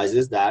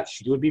realizes that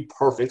she would be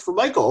perfect for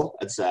Michael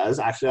and says,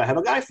 actually, I have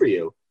a guy for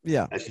you.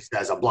 Yeah. And she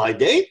says, a blind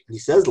date? He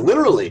says,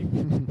 literally.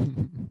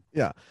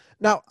 Yeah.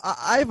 Now,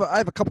 I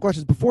have a couple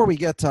questions before we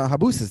get to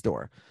Habus's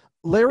door.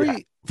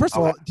 Larry, first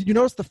of all, did you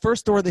notice the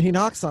first door that he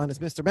knocks on is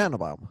Mr.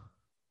 Mandelbaum?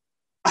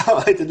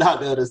 Oh, I did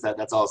not notice that.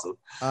 That's awesome.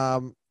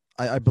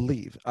 I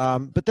believe.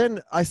 But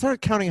then I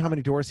started counting how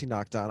many doors he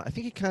knocked on. I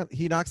think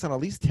he knocks on at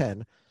least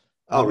 10.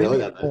 Oh, really?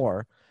 Maybe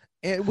more.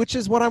 Which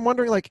is what I'm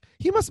wondering. Like,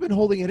 he must have been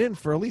holding it in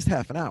for at least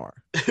half an hour.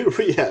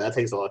 Yeah, that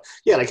takes a lot.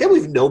 Yeah, and I can't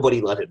believe nobody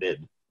let him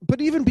in.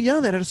 But even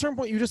beyond that, at a certain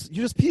point, you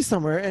just pee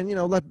somewhere and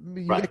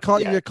get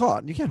caught. Yeah. You get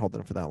caught. You can't hold it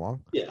in for that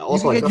long. Yeah.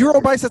 Also, you can get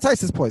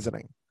urobisatitis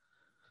poisoning.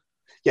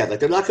 Yeah, like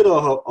they're not going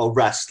to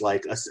arrest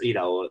like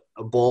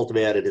a bald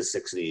man in his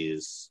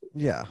 60s.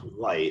 Yeah.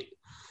 White.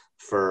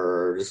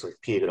 For just like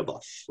peeing in a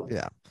bush. Like,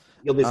 yeah.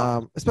 You'll be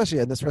fine. Especially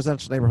in this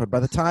residential neighborhood. By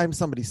the time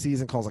somebody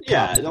sees and calls a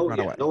cop, run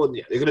away.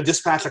 They're going to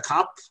dispatch a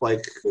cop.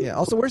 Like, yeah.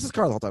 Also, where's his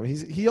car the whole time?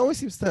 He always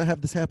seems to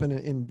have this happen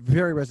in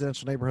very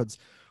residential neighborhoods,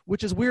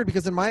 which is weird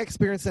because in my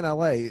experience in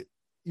LA,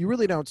 you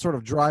really don't sort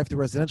of drive through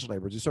residential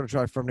neighborhoods. You sort of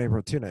drive from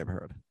neighborhood to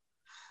neighborhood.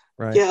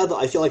 Right. Yeah,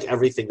 I feel like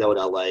everything though in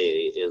LA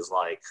is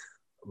like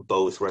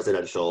both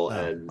residential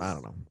and I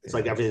don't know. It's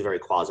like everything's very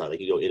quasi. Like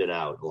you go in and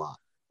out a lot.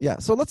 Yeah,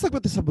 so let's look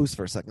at this Habus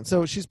for a second.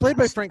 So she's played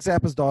by Frank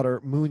Zappa's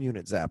daughter, Moon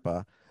Unit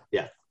Zappa.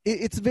 Yeah.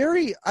 It's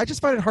very, I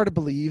just find it hard to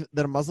believe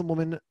that a Muslim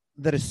woman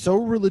that is so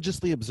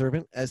religiously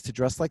observant as to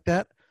dress like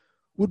that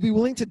would be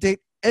willing to date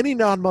any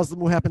non-Muslim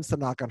who happens to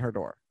knock on her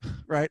door,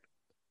 right?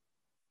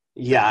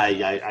 Yeah, I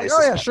Like,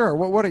 oh yeah, sure.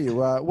 What are you?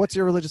 What's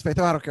your religious faith?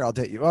 Oh, I don't care. I'll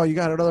date you. Oh, you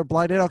got another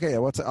blind date? Okay,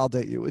 yeah, I'll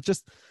date you. It's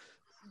just,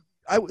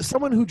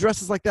 someone who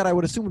dresses like that, I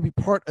would assume would be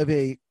part of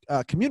a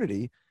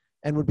community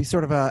and would be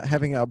sort of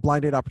having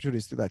blind date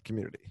opportunities through that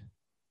community.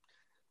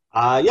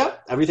 Yeah,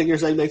 everything you're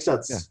saying makes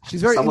sense. Yeah,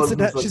 she's very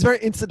she's very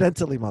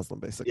incidentally Muslim,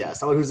 basically. Yeah,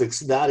 someone who's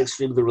that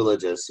extremely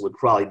religious would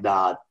probably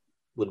not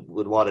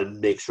would want to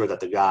make sure that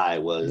the guy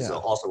was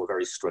also a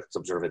very strict,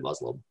 observant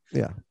Muslim.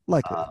 Yeah,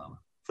 likely.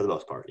 For the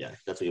most part, yeah,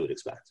 that's what you would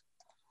expect.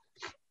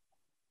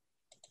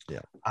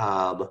 Yeah.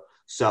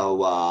 So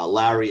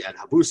Larry and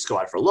Habus go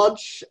out for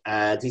lunch,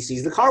 and he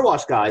sees the car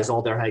wash guys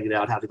all there hanging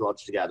out, having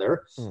lunch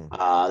together.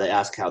 They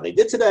ask how they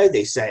did today.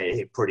 They say,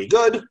 hey, pretty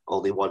good,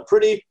 only one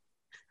pretty.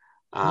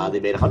 They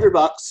made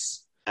 $100,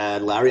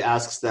 and Larry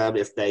asks them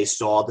if they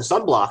saw the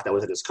sunblock that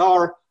was in his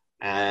car.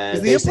 And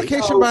is the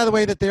implication, by the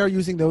way, that they are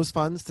using those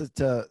funds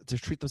to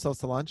treat themselves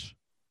to lunch?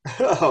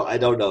 I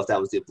don't know if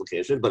that was the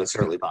implication, but it's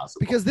certainly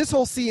possible. Because this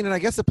whole scene, and I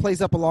guess it plays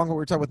up along what we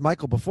were talking with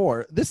Michael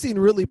before, this scene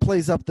really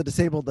plays up the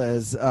disabled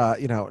as,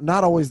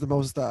 not always the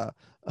most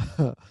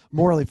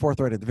morally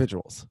forthright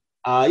individuals.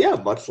 Yeah,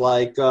 much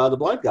like the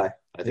blind guy.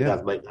 I think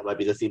that might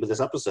be the theme of this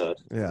episode.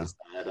 Yeah.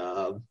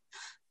 That,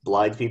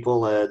 blind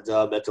people and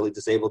mentally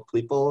disabled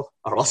people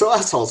are also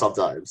assholes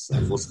sometimes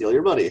and will steal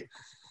your money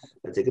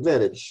and take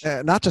advantage.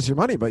 Not just your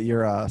money, but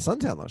your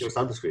suntan lotion. Your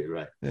sunscreen,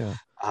 right. Yeah.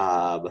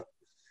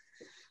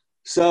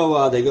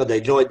 So they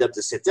joined them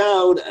to sit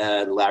down,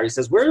 and Larry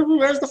says,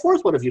 where's the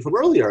fourth one of you from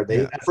earlier?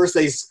 At first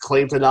they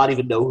claim to not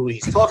even know who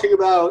he's talking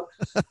about.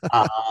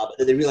 And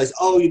then they realize,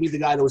 oh, you mean the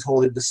guy that was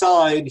holding the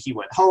sign? He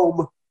went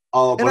home.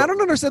 And I don't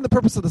understand the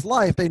purpose of this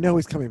lie if they know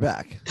he's coming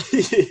back.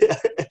 Yeah.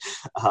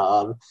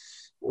 I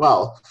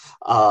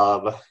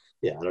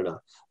don't know.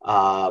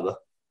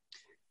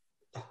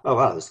 Oh,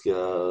 wow, this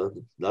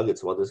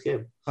Nuggets won this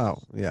game. Oh,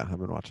 yeah, I've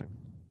been watching.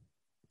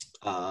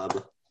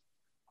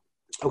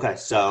 Okay,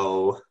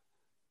 so...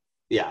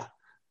 Yeah,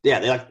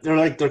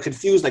 they're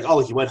confused. Like, oh,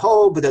 he went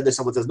home, but then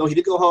someone says no, he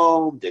didn't go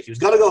home. He was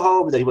gonna go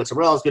home, and then he went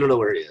somewhere else. We don't know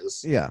where he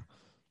is. Yeah.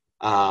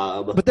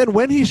 But then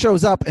when he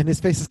shows up and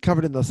his face is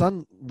covered in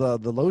the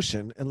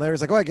lotion, and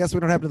Larry's like, "Oh, I guess we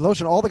don't have the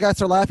lotion." All the guys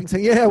start laughing,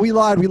 saying, "Yeah, we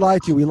lied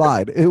to you. We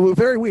lied." It was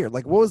very weird.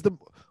 Like, was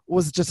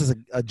it just as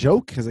a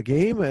joke, as a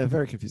game?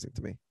 Very confusing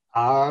to me.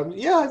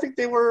 I think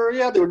they were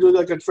doing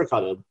like a trick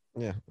on him.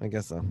 Yeah, I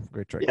guess so.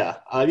 Great trick. Yeah,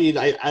 I mean,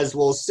 as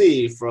we'll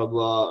see from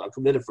a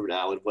minute from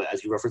now, and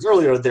as you referenced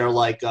earlier, their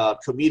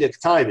comedic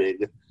timing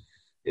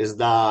is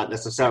not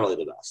necessarily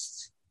the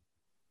best.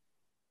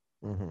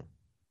 Mm-hmm.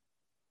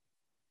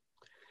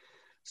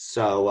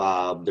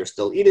 So they're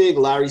still eating.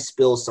 Larry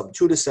spills some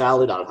tuna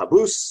salad on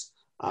Habus.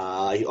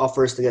 He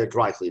offers to get it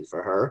dry cleaned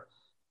for her.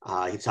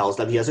 He tells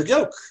them he has a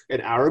joke.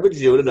 An Arab, a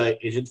Jew, and an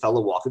Asian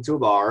fellow walk into a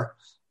bar.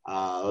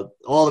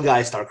 All the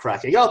guys start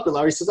cracking up, and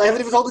Larry says, I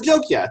haven't even told the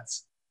joke yet.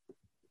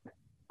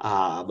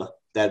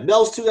 Then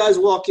Mel's two guys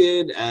walk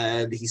in,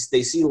 and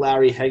they see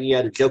Larry hanging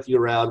out and joking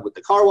around with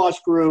the car wash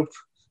group,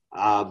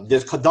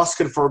 thus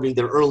confirming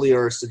their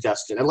earlier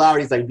suggestion. And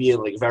Larry's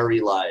being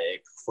very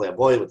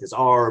flamboyant with his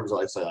arms,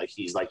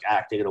 he's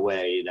acting in a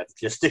way that's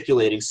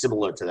gesticulating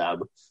similar to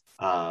them.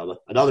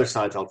 Another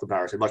Seinfeld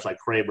comparison, much like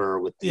Kramer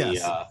with the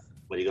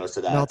when he goes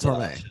to that Mel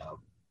Torme. show.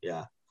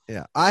 Yeah.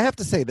 Yeah, I have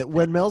to say that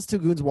when Mel's two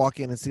goons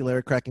walk in and see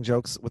Larry cracking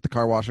jokes with the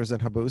car washers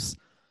and Habus,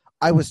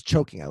 I was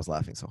choking. I was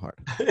laughing so hard.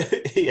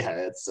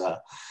 It's a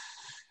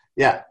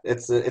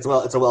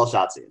well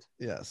shot scene.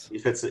 Yes, he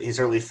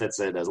certainly fits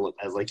in as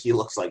he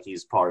looks like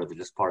he's part of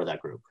that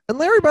group. And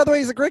Larry, by the way,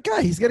 he's a great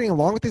guy. He's getting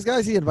along with these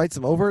guys. He invites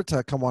them over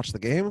to come watch the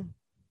game.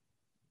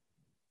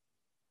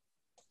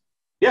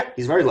 Yeah,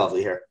 he's very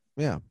lovely here.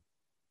 Yeah.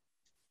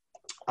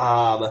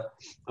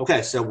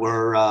 Okay, so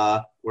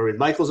we're in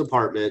Michael's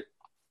apartment.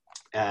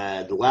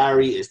 And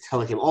Larry is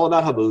telling him all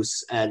about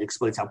Habus and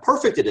explains how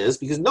perfect it is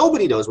because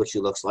nobody knows what she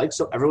looks like,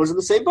 so everyone's in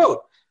the same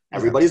boat.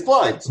 Everybody's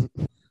blind.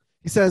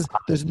 He says,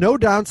 there's no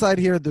downside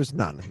here, there's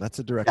none. That's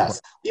a direct Yes.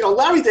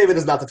 Larry David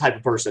is not the type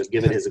of person,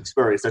 given his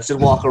experience, that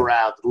should walk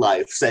around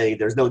life saying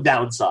there's no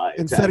downside.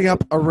 And setting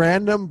up a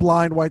random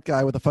blind white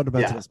guy with a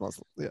fundamentalist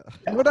Muslim. Yeah.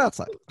 No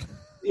downside.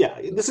 Yeah,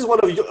 this is one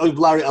of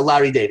a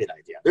Larry David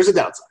idea. There's a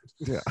downside.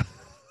 Yeah.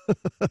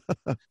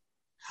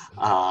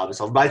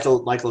 So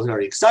Michael's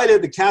very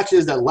excited. The catch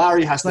is that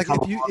Larry has to come.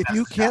 If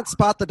you can't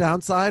spot the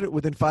downside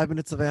within 5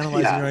 minutes of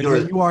analyzing your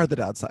idea, you are the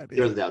downside.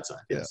 You're the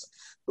downside. Yes.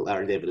 Yeah.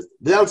 Larry David is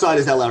the downside.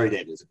 Is that Larry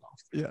David is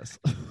involved. Yes.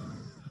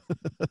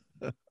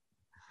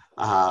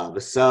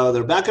 So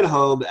they're back at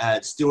home,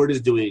 and Stewart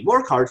is doing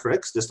more card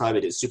tricks. This time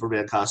in his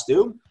Superman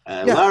costume,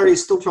 and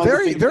Larry's still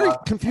trying. Very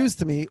confused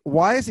to me.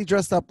 Why is he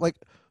dressed up like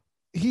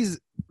he's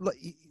not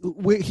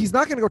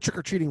going to go trick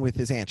or treating with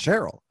his Aunt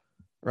Cheryl?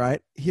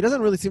 Right? He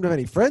doesn't really seem to have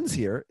any friends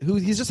here.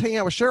 He's just hanging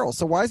out with Cheryl.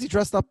 So why is he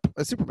dressed up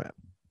as Superman?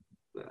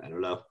 I don't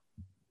know.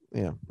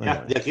 Yeah.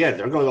 Yeah, again,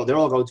 they're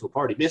all going to a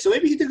party. So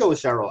maybe he did go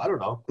with Cheryl. I don't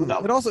know. Who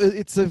knows? And also,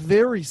 it's a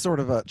very sort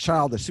of a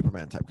childish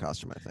Superman type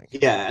costume, I think.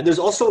 Yeah, and there's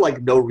also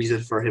like no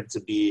reason for him to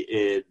be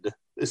in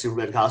a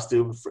Superman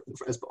costume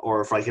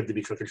or for like him to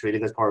be trick or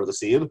treating as part of the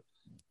scene.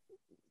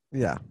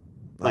 Yeah.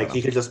 Like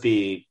it could just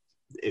be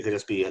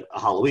a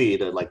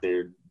Halloween, and like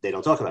they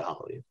don't talk about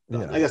Halloween.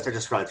 Yeah. I guess they're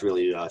just trying to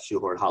really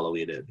shoehorn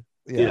Halloween in.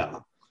 Yeah. You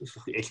know,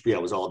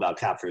 HBO was all about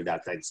capturing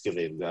that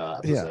Thanksgiving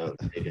episode.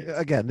 Yeah.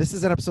 Again, this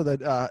is an episode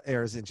that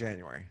airs in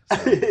January.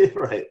 So.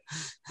 Right.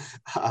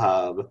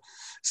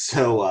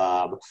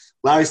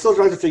 Larry's still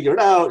trying to figure it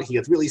out. He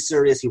gets really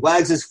serious. He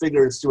wags his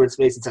finger in Stewart's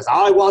face and says,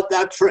 "I want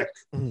that trick."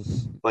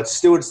 Mm-hmm. But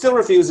Stewart still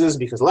refuses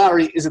because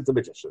Larry isn't the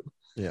magician.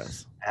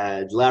 Yes.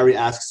 And Larry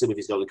asks him if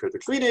he's going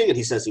trick-or-treating, and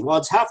he says he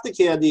wants half the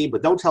candy,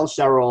 but don't tell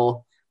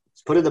Cheryl.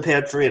 Just put it in the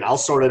pantry, and I'll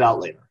sort it out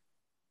later.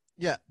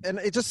 Yeah, and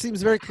it just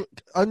seems very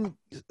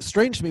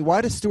strange to me.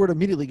 Why does Stewart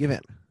immediately give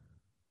in?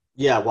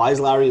 Yeah, why is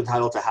Larry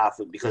entitled to half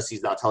it? Because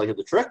he's not telling him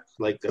the trick?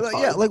 Like, that's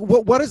fine. Yeah, like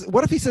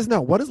what if he says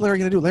no? What is Larry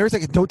going to do? Larry's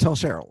like, don't tell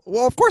Cheryl.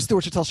 Well, of course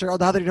Stewart should tell Cheryl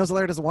now that he knows that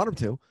Larry doesn't want him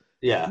to.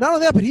 Yeah. Not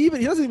only that, but he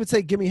doesn't even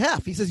say, give me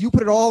half. He says, you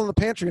put it all in the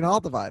pantry and I'll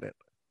divide it.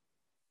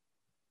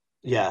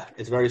 Yeah,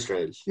 it's very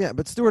strange. Yeah,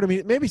 but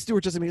maybe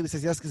Stewart just immediately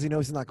says yes because he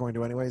knows he's not going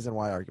to anyways, and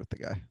why argue with the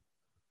guy?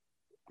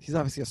 He's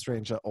obviously a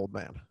strange old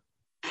man.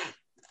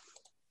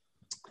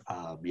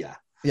 Yeah.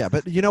 Yeah,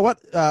 but you know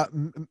what?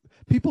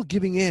 People in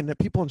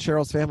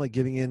Cheryl's family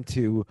giving in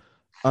to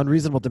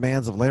unreasonable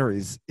demands of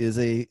Larry's is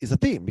a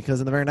theme, because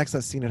in the very next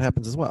scene it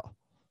happens as well.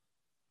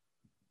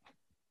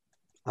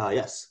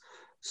 Yes.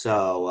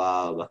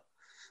 So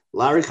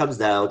Larry comes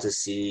down to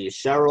see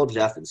Cheryl,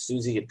 Jeff, and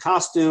Susie in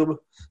costume.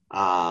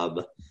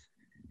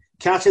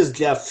 Catches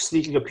Jeff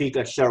sneaking a peek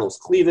at Cheryl's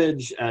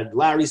cleavage, and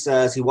Larry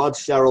says he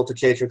wants Cheryl to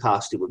change her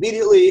costume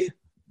immediately.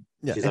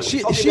 Yeah, and she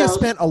has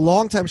spent a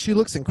long time. She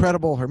looks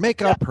incredible. Her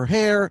makeup, her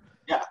hair.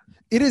 Yeah.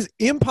 It is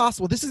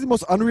impossible. This is the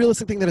most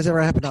unrealistic thing that has ever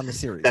happened on the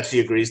series. That she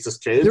agrees to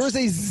change? There is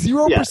a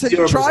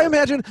 0%. Try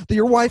imagine that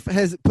your wife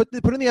has put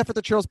in the effort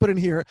that Cheryl's put in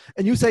here,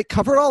 and you say,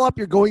 cover it all up,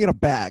 you're going in a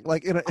bag.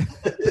 Like, it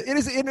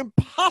is an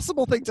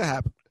impossible thing to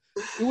happen.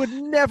 It would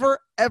never,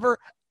 ever,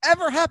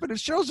 ever happen, and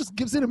Cheryl just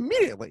gives in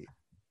immediately.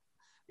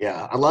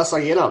 Yeah, unless,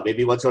 like, maybe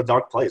he went to a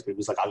dark place. Maybe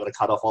he's like, I'm going to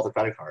cut off all the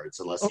credit cards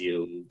unless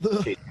you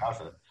change the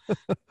outfit.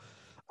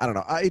 I don't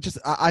know.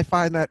 I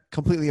find that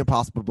completely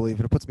impossible to believe,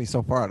 and it puts me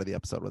so far out of the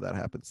episode when that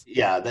happes.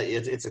 Yeah,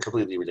 it's a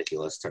completely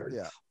ridiculous turn.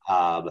 Yeah.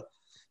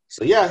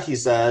 So yeah, he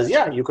says,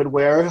 yeah, you could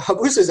wear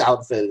Habusa's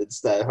outfit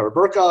instead, her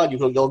burqa, and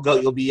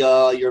you'll be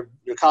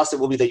your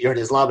costume will be that you're an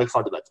Islamic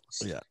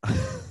fundamentalist. Yeah.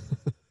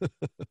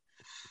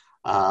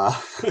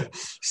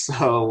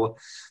 So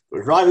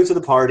we're driving to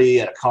the party,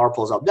 and a car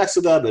pulls up next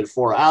to them, and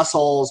four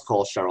assholes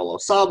call Cheryl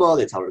Osama.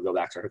 They tell her to go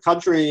back to her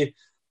country.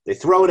 They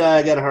throw an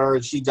egg at her,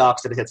 and she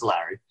ducks and hits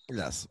Larry.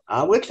 Yes.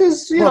 Which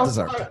is,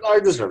 well-deserved.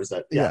 Larry deserves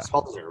that. Yes, Yeah.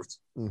 well-deserved.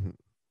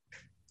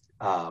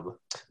 Mm-hmm.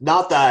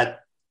 Not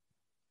that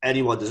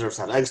anyone deserves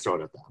to have eggs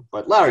thrown at them,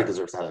 but Larry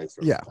deserves to have eggs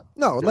thrown at them.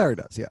 No, Larry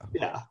does, yeah.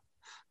 Yeah.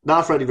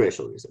 Not for any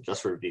racial reason,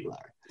 just for being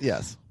Larry.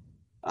 Yes.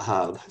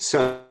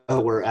 So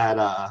we're at,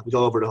 we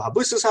go over to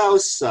Habusa's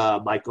house.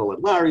 Michael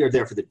and Larry are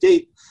there for the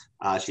date.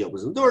 She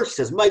opens the door. She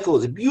says, Michael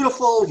is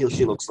beautiful. He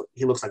looks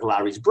like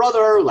Larry's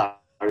brother.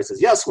 Larry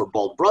says, yes, we're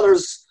both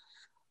brothers.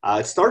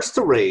 It starts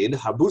to rain.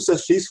 Habusa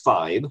says she's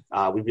fine.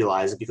 We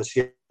realize it because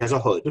she has a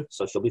hood,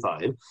 so she'll be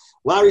fine.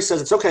 Larry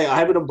says, it's okay, I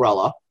have an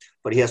umbrella.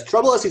 But he has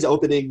trouble as he's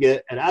opening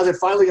it. And as it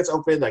finally gets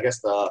opened, I guess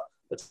the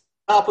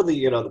top of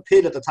the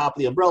pin at the top of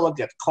the umbrella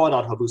gets caught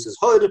on Habusa's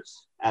hood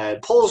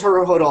and pulls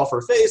her hood off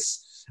her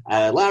face.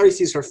 And Larry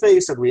sees her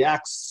face and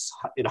reacts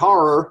in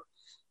horror.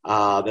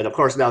 And of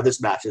course, now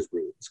this match is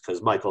ruined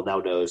because Michael now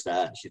knows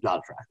that she's not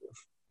attractive.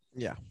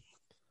 Yeah.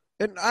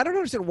 And I don't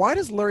understand, why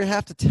does Larry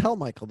have to tell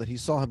Michael that he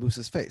saw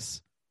Habusa's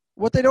face?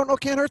 What they don't know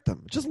can't hurt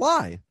them. Just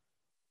lie.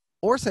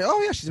 Or say, oh,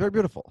 yeah, she's very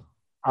beautiful.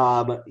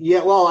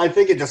 Yeah, well, I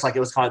think it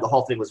was kind of, the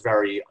whole thing was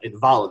very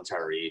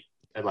involuntary.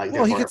 And like,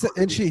 well, he gets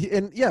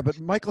it, but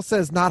Michael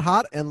says not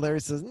hot, and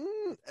Larry says,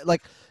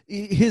 like,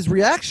 his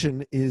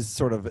reaction is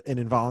sort of an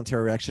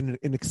involuntary reaction,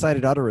 an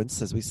excited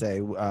utterance, as we say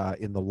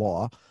in the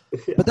law.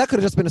 Yeah. But that could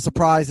have just been a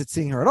surprise at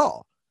seeing her at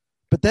all.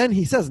 But then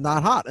he says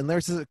not hot, and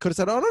Larry could have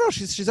said, "Oh no,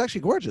 she's actually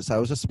gorgeous. I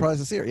was just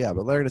surprised to see her." Yeah,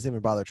 but Larry doesn't even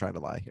bother trying to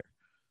lie here.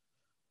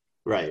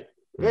 Right.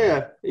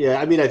 Yeah.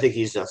 I mean, I think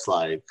he's just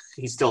like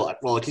he's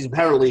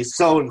apparently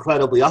so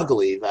incredibly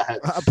ugly that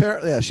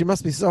apparently, yeah, she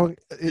must be so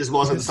this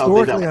wasn't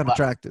historically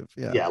unattractive.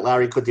 Yeah. Yeah,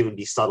 Larry couldn't even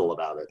be subtle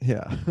about it.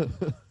 Yeah.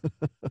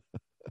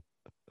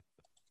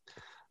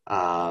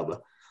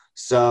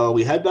 So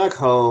we head back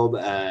home,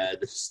 and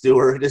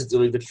Stewart is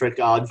doing the trick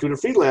on Junior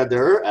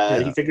Friedlander,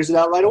 and he figures it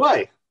out right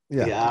away.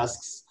 Yeah. He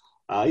asks,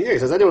 he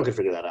says, anyone can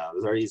figure that out.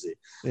 It's very easy.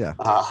 Yeah.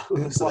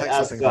 So they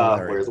ask,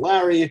 where's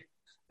Larry?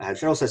 And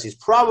Cheryl says he's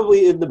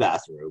probably in the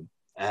bathroom.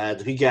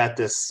 And we get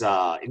this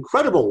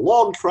incredible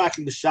long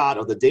tracking shot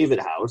of the David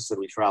house,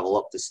 and we travel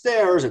up the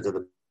stairs into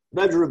the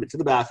bedroom, into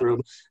the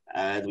bathroom,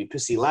 and we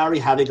see Larry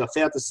having a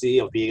fantasy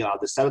of being on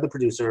the set of The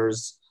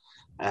Producers.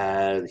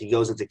 and he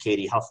goes into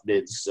Katie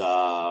Huffman's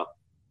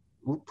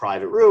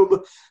private room,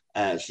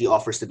 and she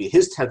offers to be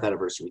his 10th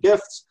anniversary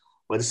gift.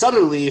 When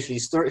suddenly she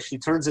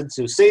turns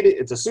into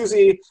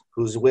Susie,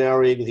 who's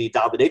wearing the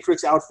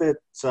dominatrix outfit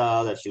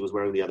that she was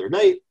wearing the other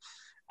night,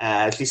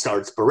 and she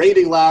starts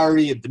berating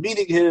Larry and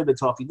demeaning him and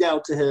talking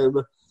down to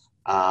him.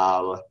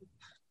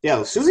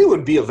 Susie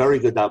would be a very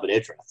good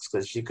dominatrix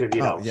because she could,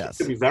 she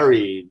could be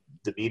very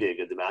demeaning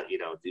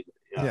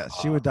and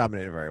she would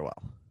dominate it very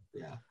well.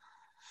 Yeah.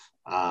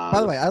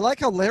 By the way, I like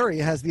how Larry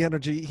has the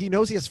energy. He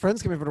knows he has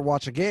friends coming over to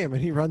watch a game,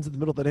 and he runs in the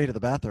middle of the day to the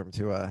bathroom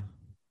to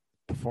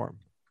perform.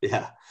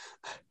 Yeah.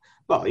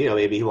 Well,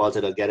 maybe he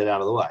wanted to get it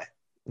out of the way.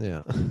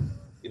 Yeah.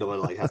 You don't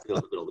want to have to go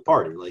in the middle of the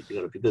party. You're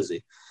going to be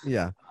busy.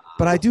 Yeah.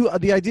 But I do.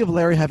 The idea of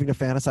Larry having to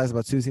fantasize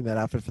about Susie in that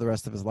outfit for the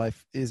rest of his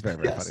life is very,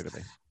 very funny to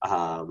me.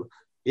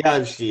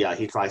 And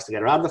he tries to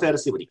get her out of the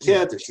fantasy, but he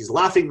can't. And she's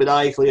laughing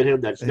maniacally at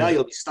him. That now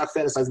you'll be stuck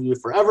fantasizing with you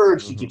forever.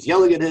 And she keeps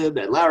yelling at him.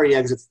 And Larry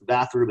exits the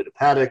bathroom in a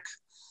panic.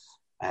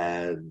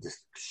 And the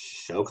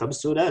show comes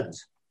to an end.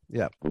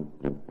 Yeah.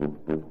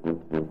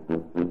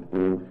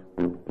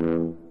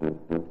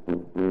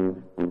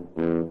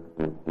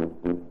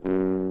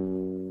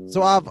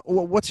 So,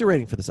 what's your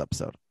rating for this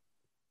episode?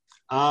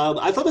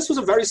 I thought this was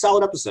a very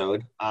solid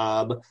episode.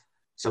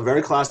 Some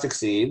very classic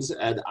scenes,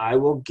 and I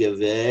will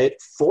give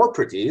it 4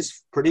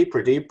 pretties. Pretty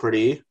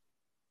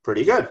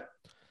good.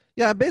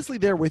 Yeah, I'm basically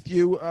there with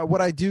you.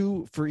 What I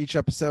do for each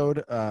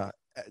episode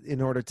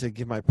in order to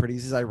give my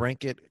pretties is I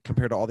rank it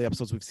compared to all the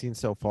episodes we've seen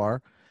so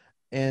far.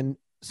 And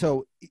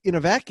so in a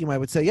vacuum, I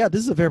would say, yeah,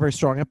 this is a very, very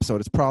strong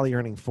episode. It's probably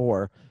earning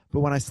 4.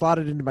 But when I slot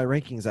it into my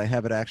rankings, I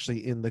have it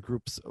actually in the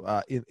groups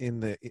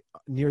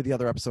near the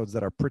other episodes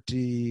that are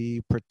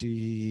pretty good.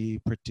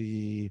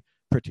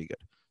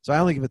 So I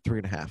only give it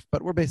 3.5,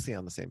 but we're basically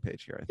on the same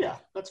page here. I think. Yeah,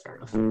 that's fair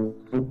enough.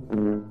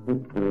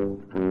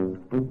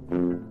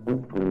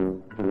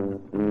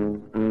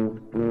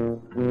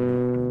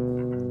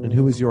 And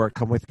who is your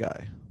come with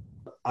guy?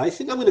 I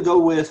think I'm going to go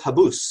with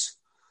Habus.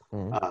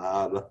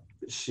 Mm-hmm.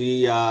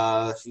 She's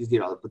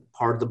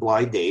part of the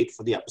blind date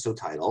for the episode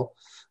title.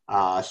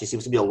 She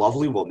seems to be a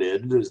lovely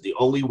woman. Who's the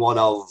only one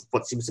of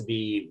what seems to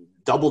be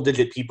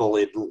double-digit people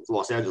in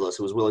Los Angeles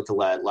who is willing to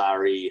let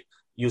Larry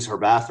use her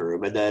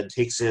bathroom, and then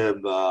takes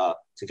him to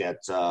get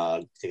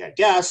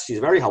gas. She's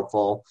very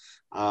helpful.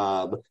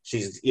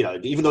 She's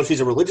even though she's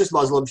a religious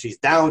Muslim, she's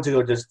down to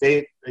go just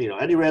date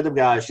any random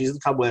guy she's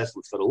come with.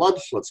 Let's go to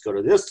lunch. Let's go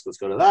to this. Let's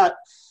go to that.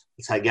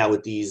 Let's hang out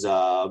with these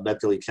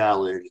mentally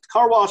challenged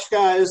car wash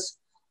guys.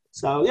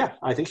 So yeah,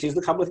 I think she's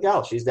the come with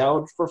gal. She's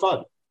down for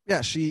fun.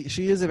 Yeah, she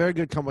is a very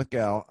good come with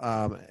gal.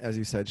 As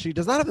you said, she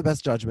does not have the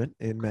best judgment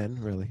in men,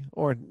 really,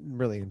 or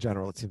really in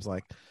general. It seems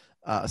like.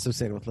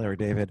 Associated with Larry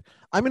David.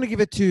 I'm going to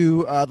give it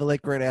to the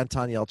late great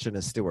Anton Yelchin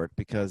as Stewart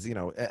because,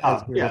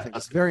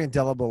 it's very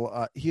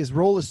indelible. His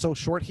role is so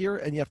short here,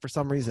 and yet for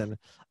some reason,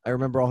 I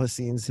remember all his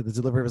scenes. The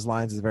delivery of his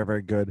lines is very,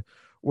 very good.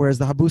 Whereas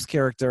the Habus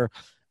character,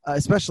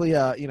 especially,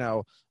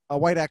 a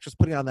white actress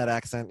putting on that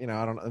accent,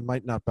 I don't know, it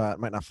might not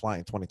fly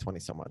in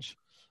 2020 so much.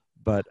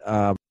 But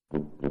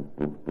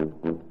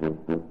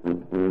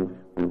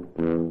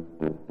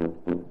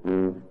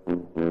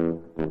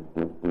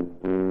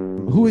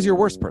who is your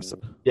worst person?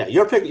 Yeah,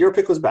 your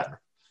pick was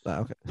better.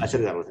 Okay. I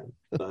should have gone with him.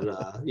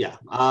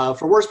 But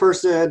for worst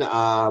person,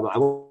 I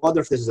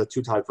wonder if this is a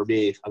 2-time for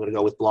me. I'm going to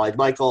go with Blind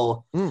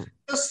Michael.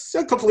 Just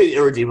a completely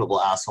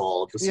irredeemable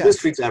asshole. Just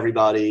mistreats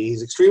everybody.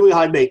 He's extremely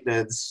high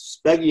maintenance.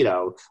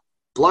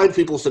 Blind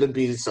people shouldn't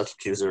be such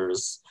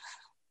accusers.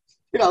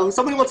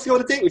 Somebody wants to go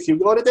on a date with you,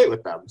 go on a date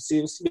with them.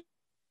 Seems to be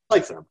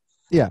like them.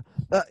 Yeah.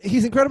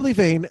 He's incredibly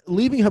vain.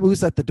 Leaving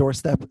Habus at the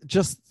doorstep,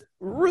 just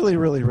really,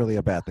 really, really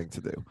a bad thing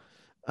to do.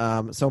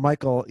 So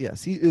Michael,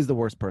 yes, he is the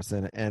worst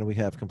person, and we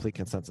have complete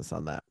consensus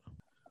on that.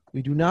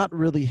 We do not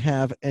really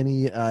have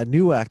any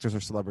new actors or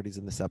celebrities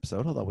in this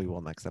episode, although we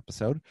will next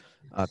episode.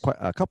 Quite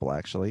a couple,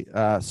 actually.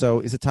 So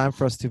is it time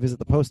for us to visit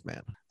the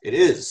postman? It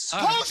is.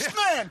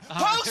 Postman!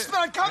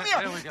 Postman, come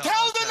here!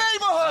 Tell the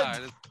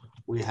neighborhood!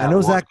 I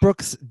know Zach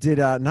Brooks did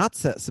not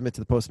submit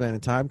to the postman in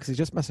time because he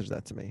just messaged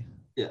that to me.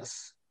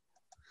 Yes.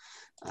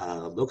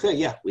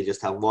 We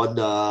just have one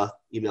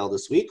email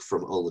this week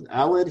from Olin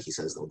Allen. He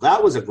says,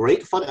 that was a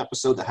great, fun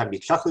episode that had me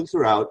chuckling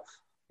throughout.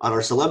 On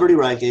our celebrity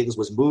rankings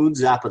was Moon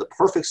Zappa the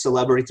perfect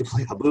celebrity to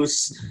play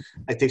Habus.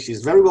 I think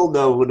she's very well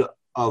known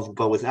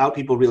but without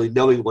people really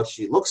knowing what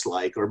she looks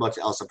like or much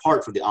else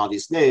apart from the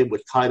obvious name,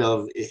 which kind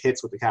of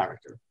fits with the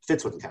character.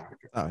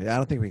 Oh, yeah, I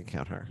don't think we can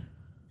count her.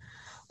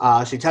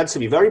 She tends to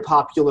be very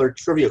popular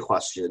trivia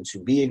question to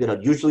being an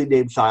unusually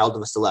named child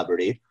of a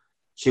celebrity.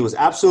 She was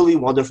absolutely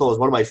wonderful. As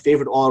one of my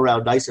favorite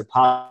all-around nice and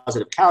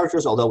positive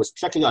characters, although I was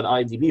checking on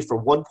IMDb for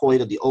one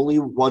point, and the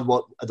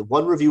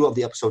one review of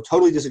the episode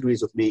totally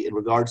disagrees with me in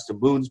regards to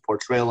Moon's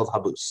portrayal of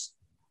Habus.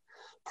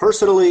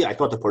 Personally, I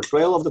thought the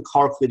portrayal of the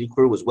car cleaning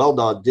crew was well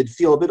done, did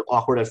feel a bit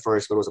awkward at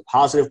first, but it was a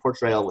positive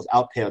portrayal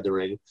without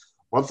pandering.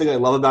 One thing I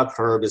love about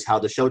Curb is how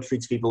the show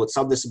treats people with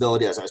some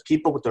disability as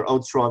people with their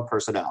own strong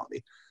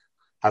personality.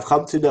 I've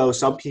come to know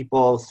some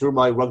people through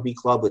my rugby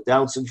club with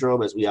Down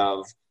syndrome, as we have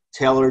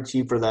tailored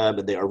team for them,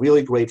 and they are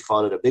really great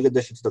fun and a big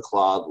addition to the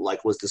club,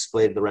 like was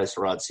displayed in the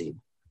restaurant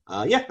scene.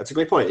 Yeah, that's a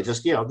great point. It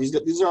just,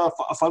 these are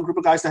a fun group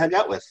of guys to hang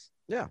out with.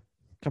 Yeah,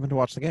 coming to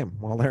watch the game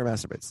while Larry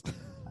masturbates.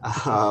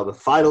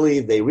 Finally,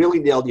 they really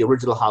nailed the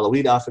original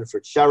Halloween outfit for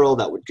Cheryl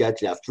that would get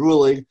Jeff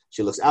drooling.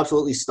 She looks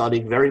absolutely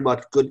stunning, very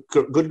much good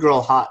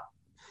girl hot.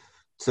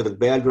 So the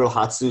bad girl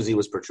hot Susie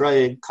was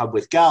portraying. Come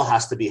with Gal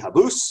has to be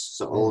Haboose,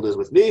 so old is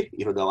with me,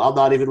 even though I'm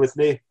not even with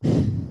me.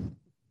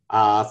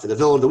 For the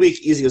villain of the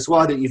week, easiest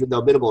one, even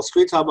though minimal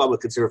screen time, I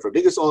would consider for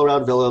biggest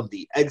all-around villain,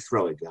 the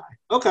egg-throwing guy.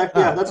 Okay,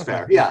 yeah, that's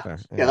fair. Yeah.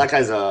 Yeah, that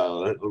guy's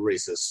a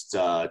racist,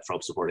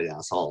 Trump-supporting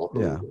asshole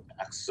who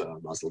attacks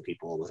Muslim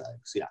people with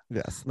eggs. Yeah.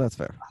 Yes, that's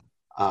fair.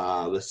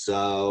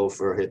 So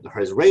for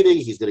his rating,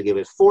 he's going to give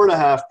it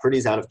 4.5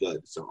 pretties out of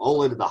good. So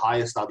Olin, the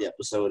highest on the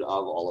episode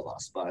of all of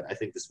us. But I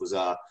think this was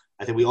I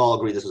think we all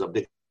agree this was a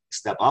big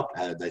step up,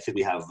 and I think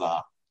we have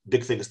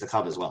big things to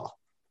come as well.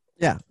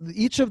 Yeah,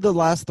 each of the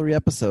last 3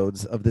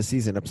 episodes of this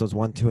season, episodes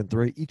 1, 2, and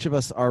 3, each of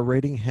us, our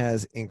rating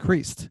has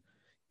increased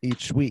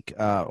each week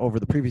over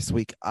the previous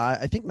week.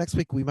 I think next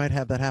week we might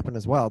have that happen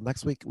as well.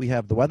 Next week we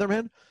have the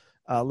weatherman.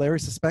 Larry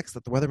suspects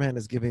that the weatherman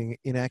is giving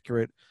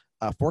inaccurate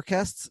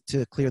forecasts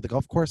to clear the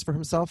golf course for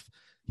himself.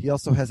 He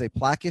also has a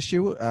plaque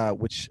issue,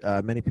 which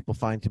many people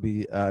find to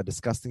be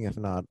disgusting, if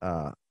not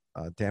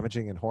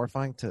damaging and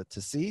horrifying to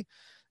see.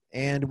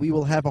 And we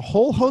will have a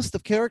whole host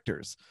of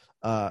characters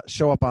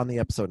show up on the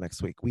episode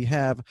next week. We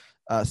have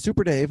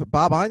Super Dave,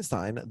 Bob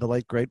Einstein, the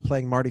late great,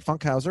 playing Marty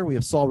Funkhauser. We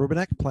have Saul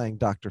Rubinek playing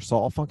Dr.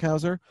 Saul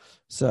Funkhauser.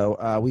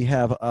 So we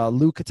have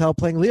Lou Cattell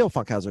playing Leo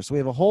Funkhauser. So we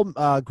have a whole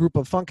group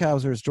of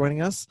Funkhausers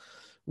joining us.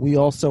 We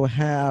also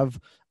have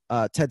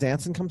Ted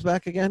Danson comes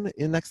back again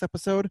in next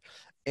episode.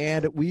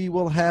 And we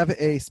will have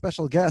a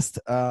special guest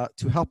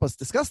to help us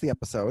discuss the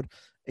episode,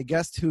 a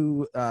guest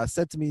who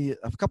said to me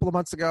a couple of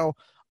months ago,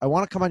 I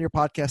want to come on your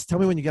podcast. Tell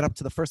me when you get up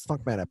to the first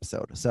Funkman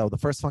episode. So the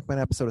first Funkman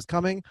episode is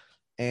coming,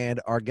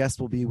 and our guest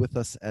will be with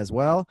us as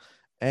well.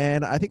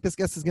 And I think this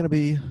guest is going to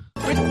be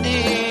pretty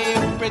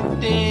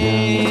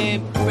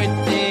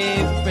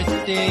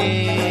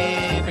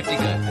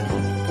good.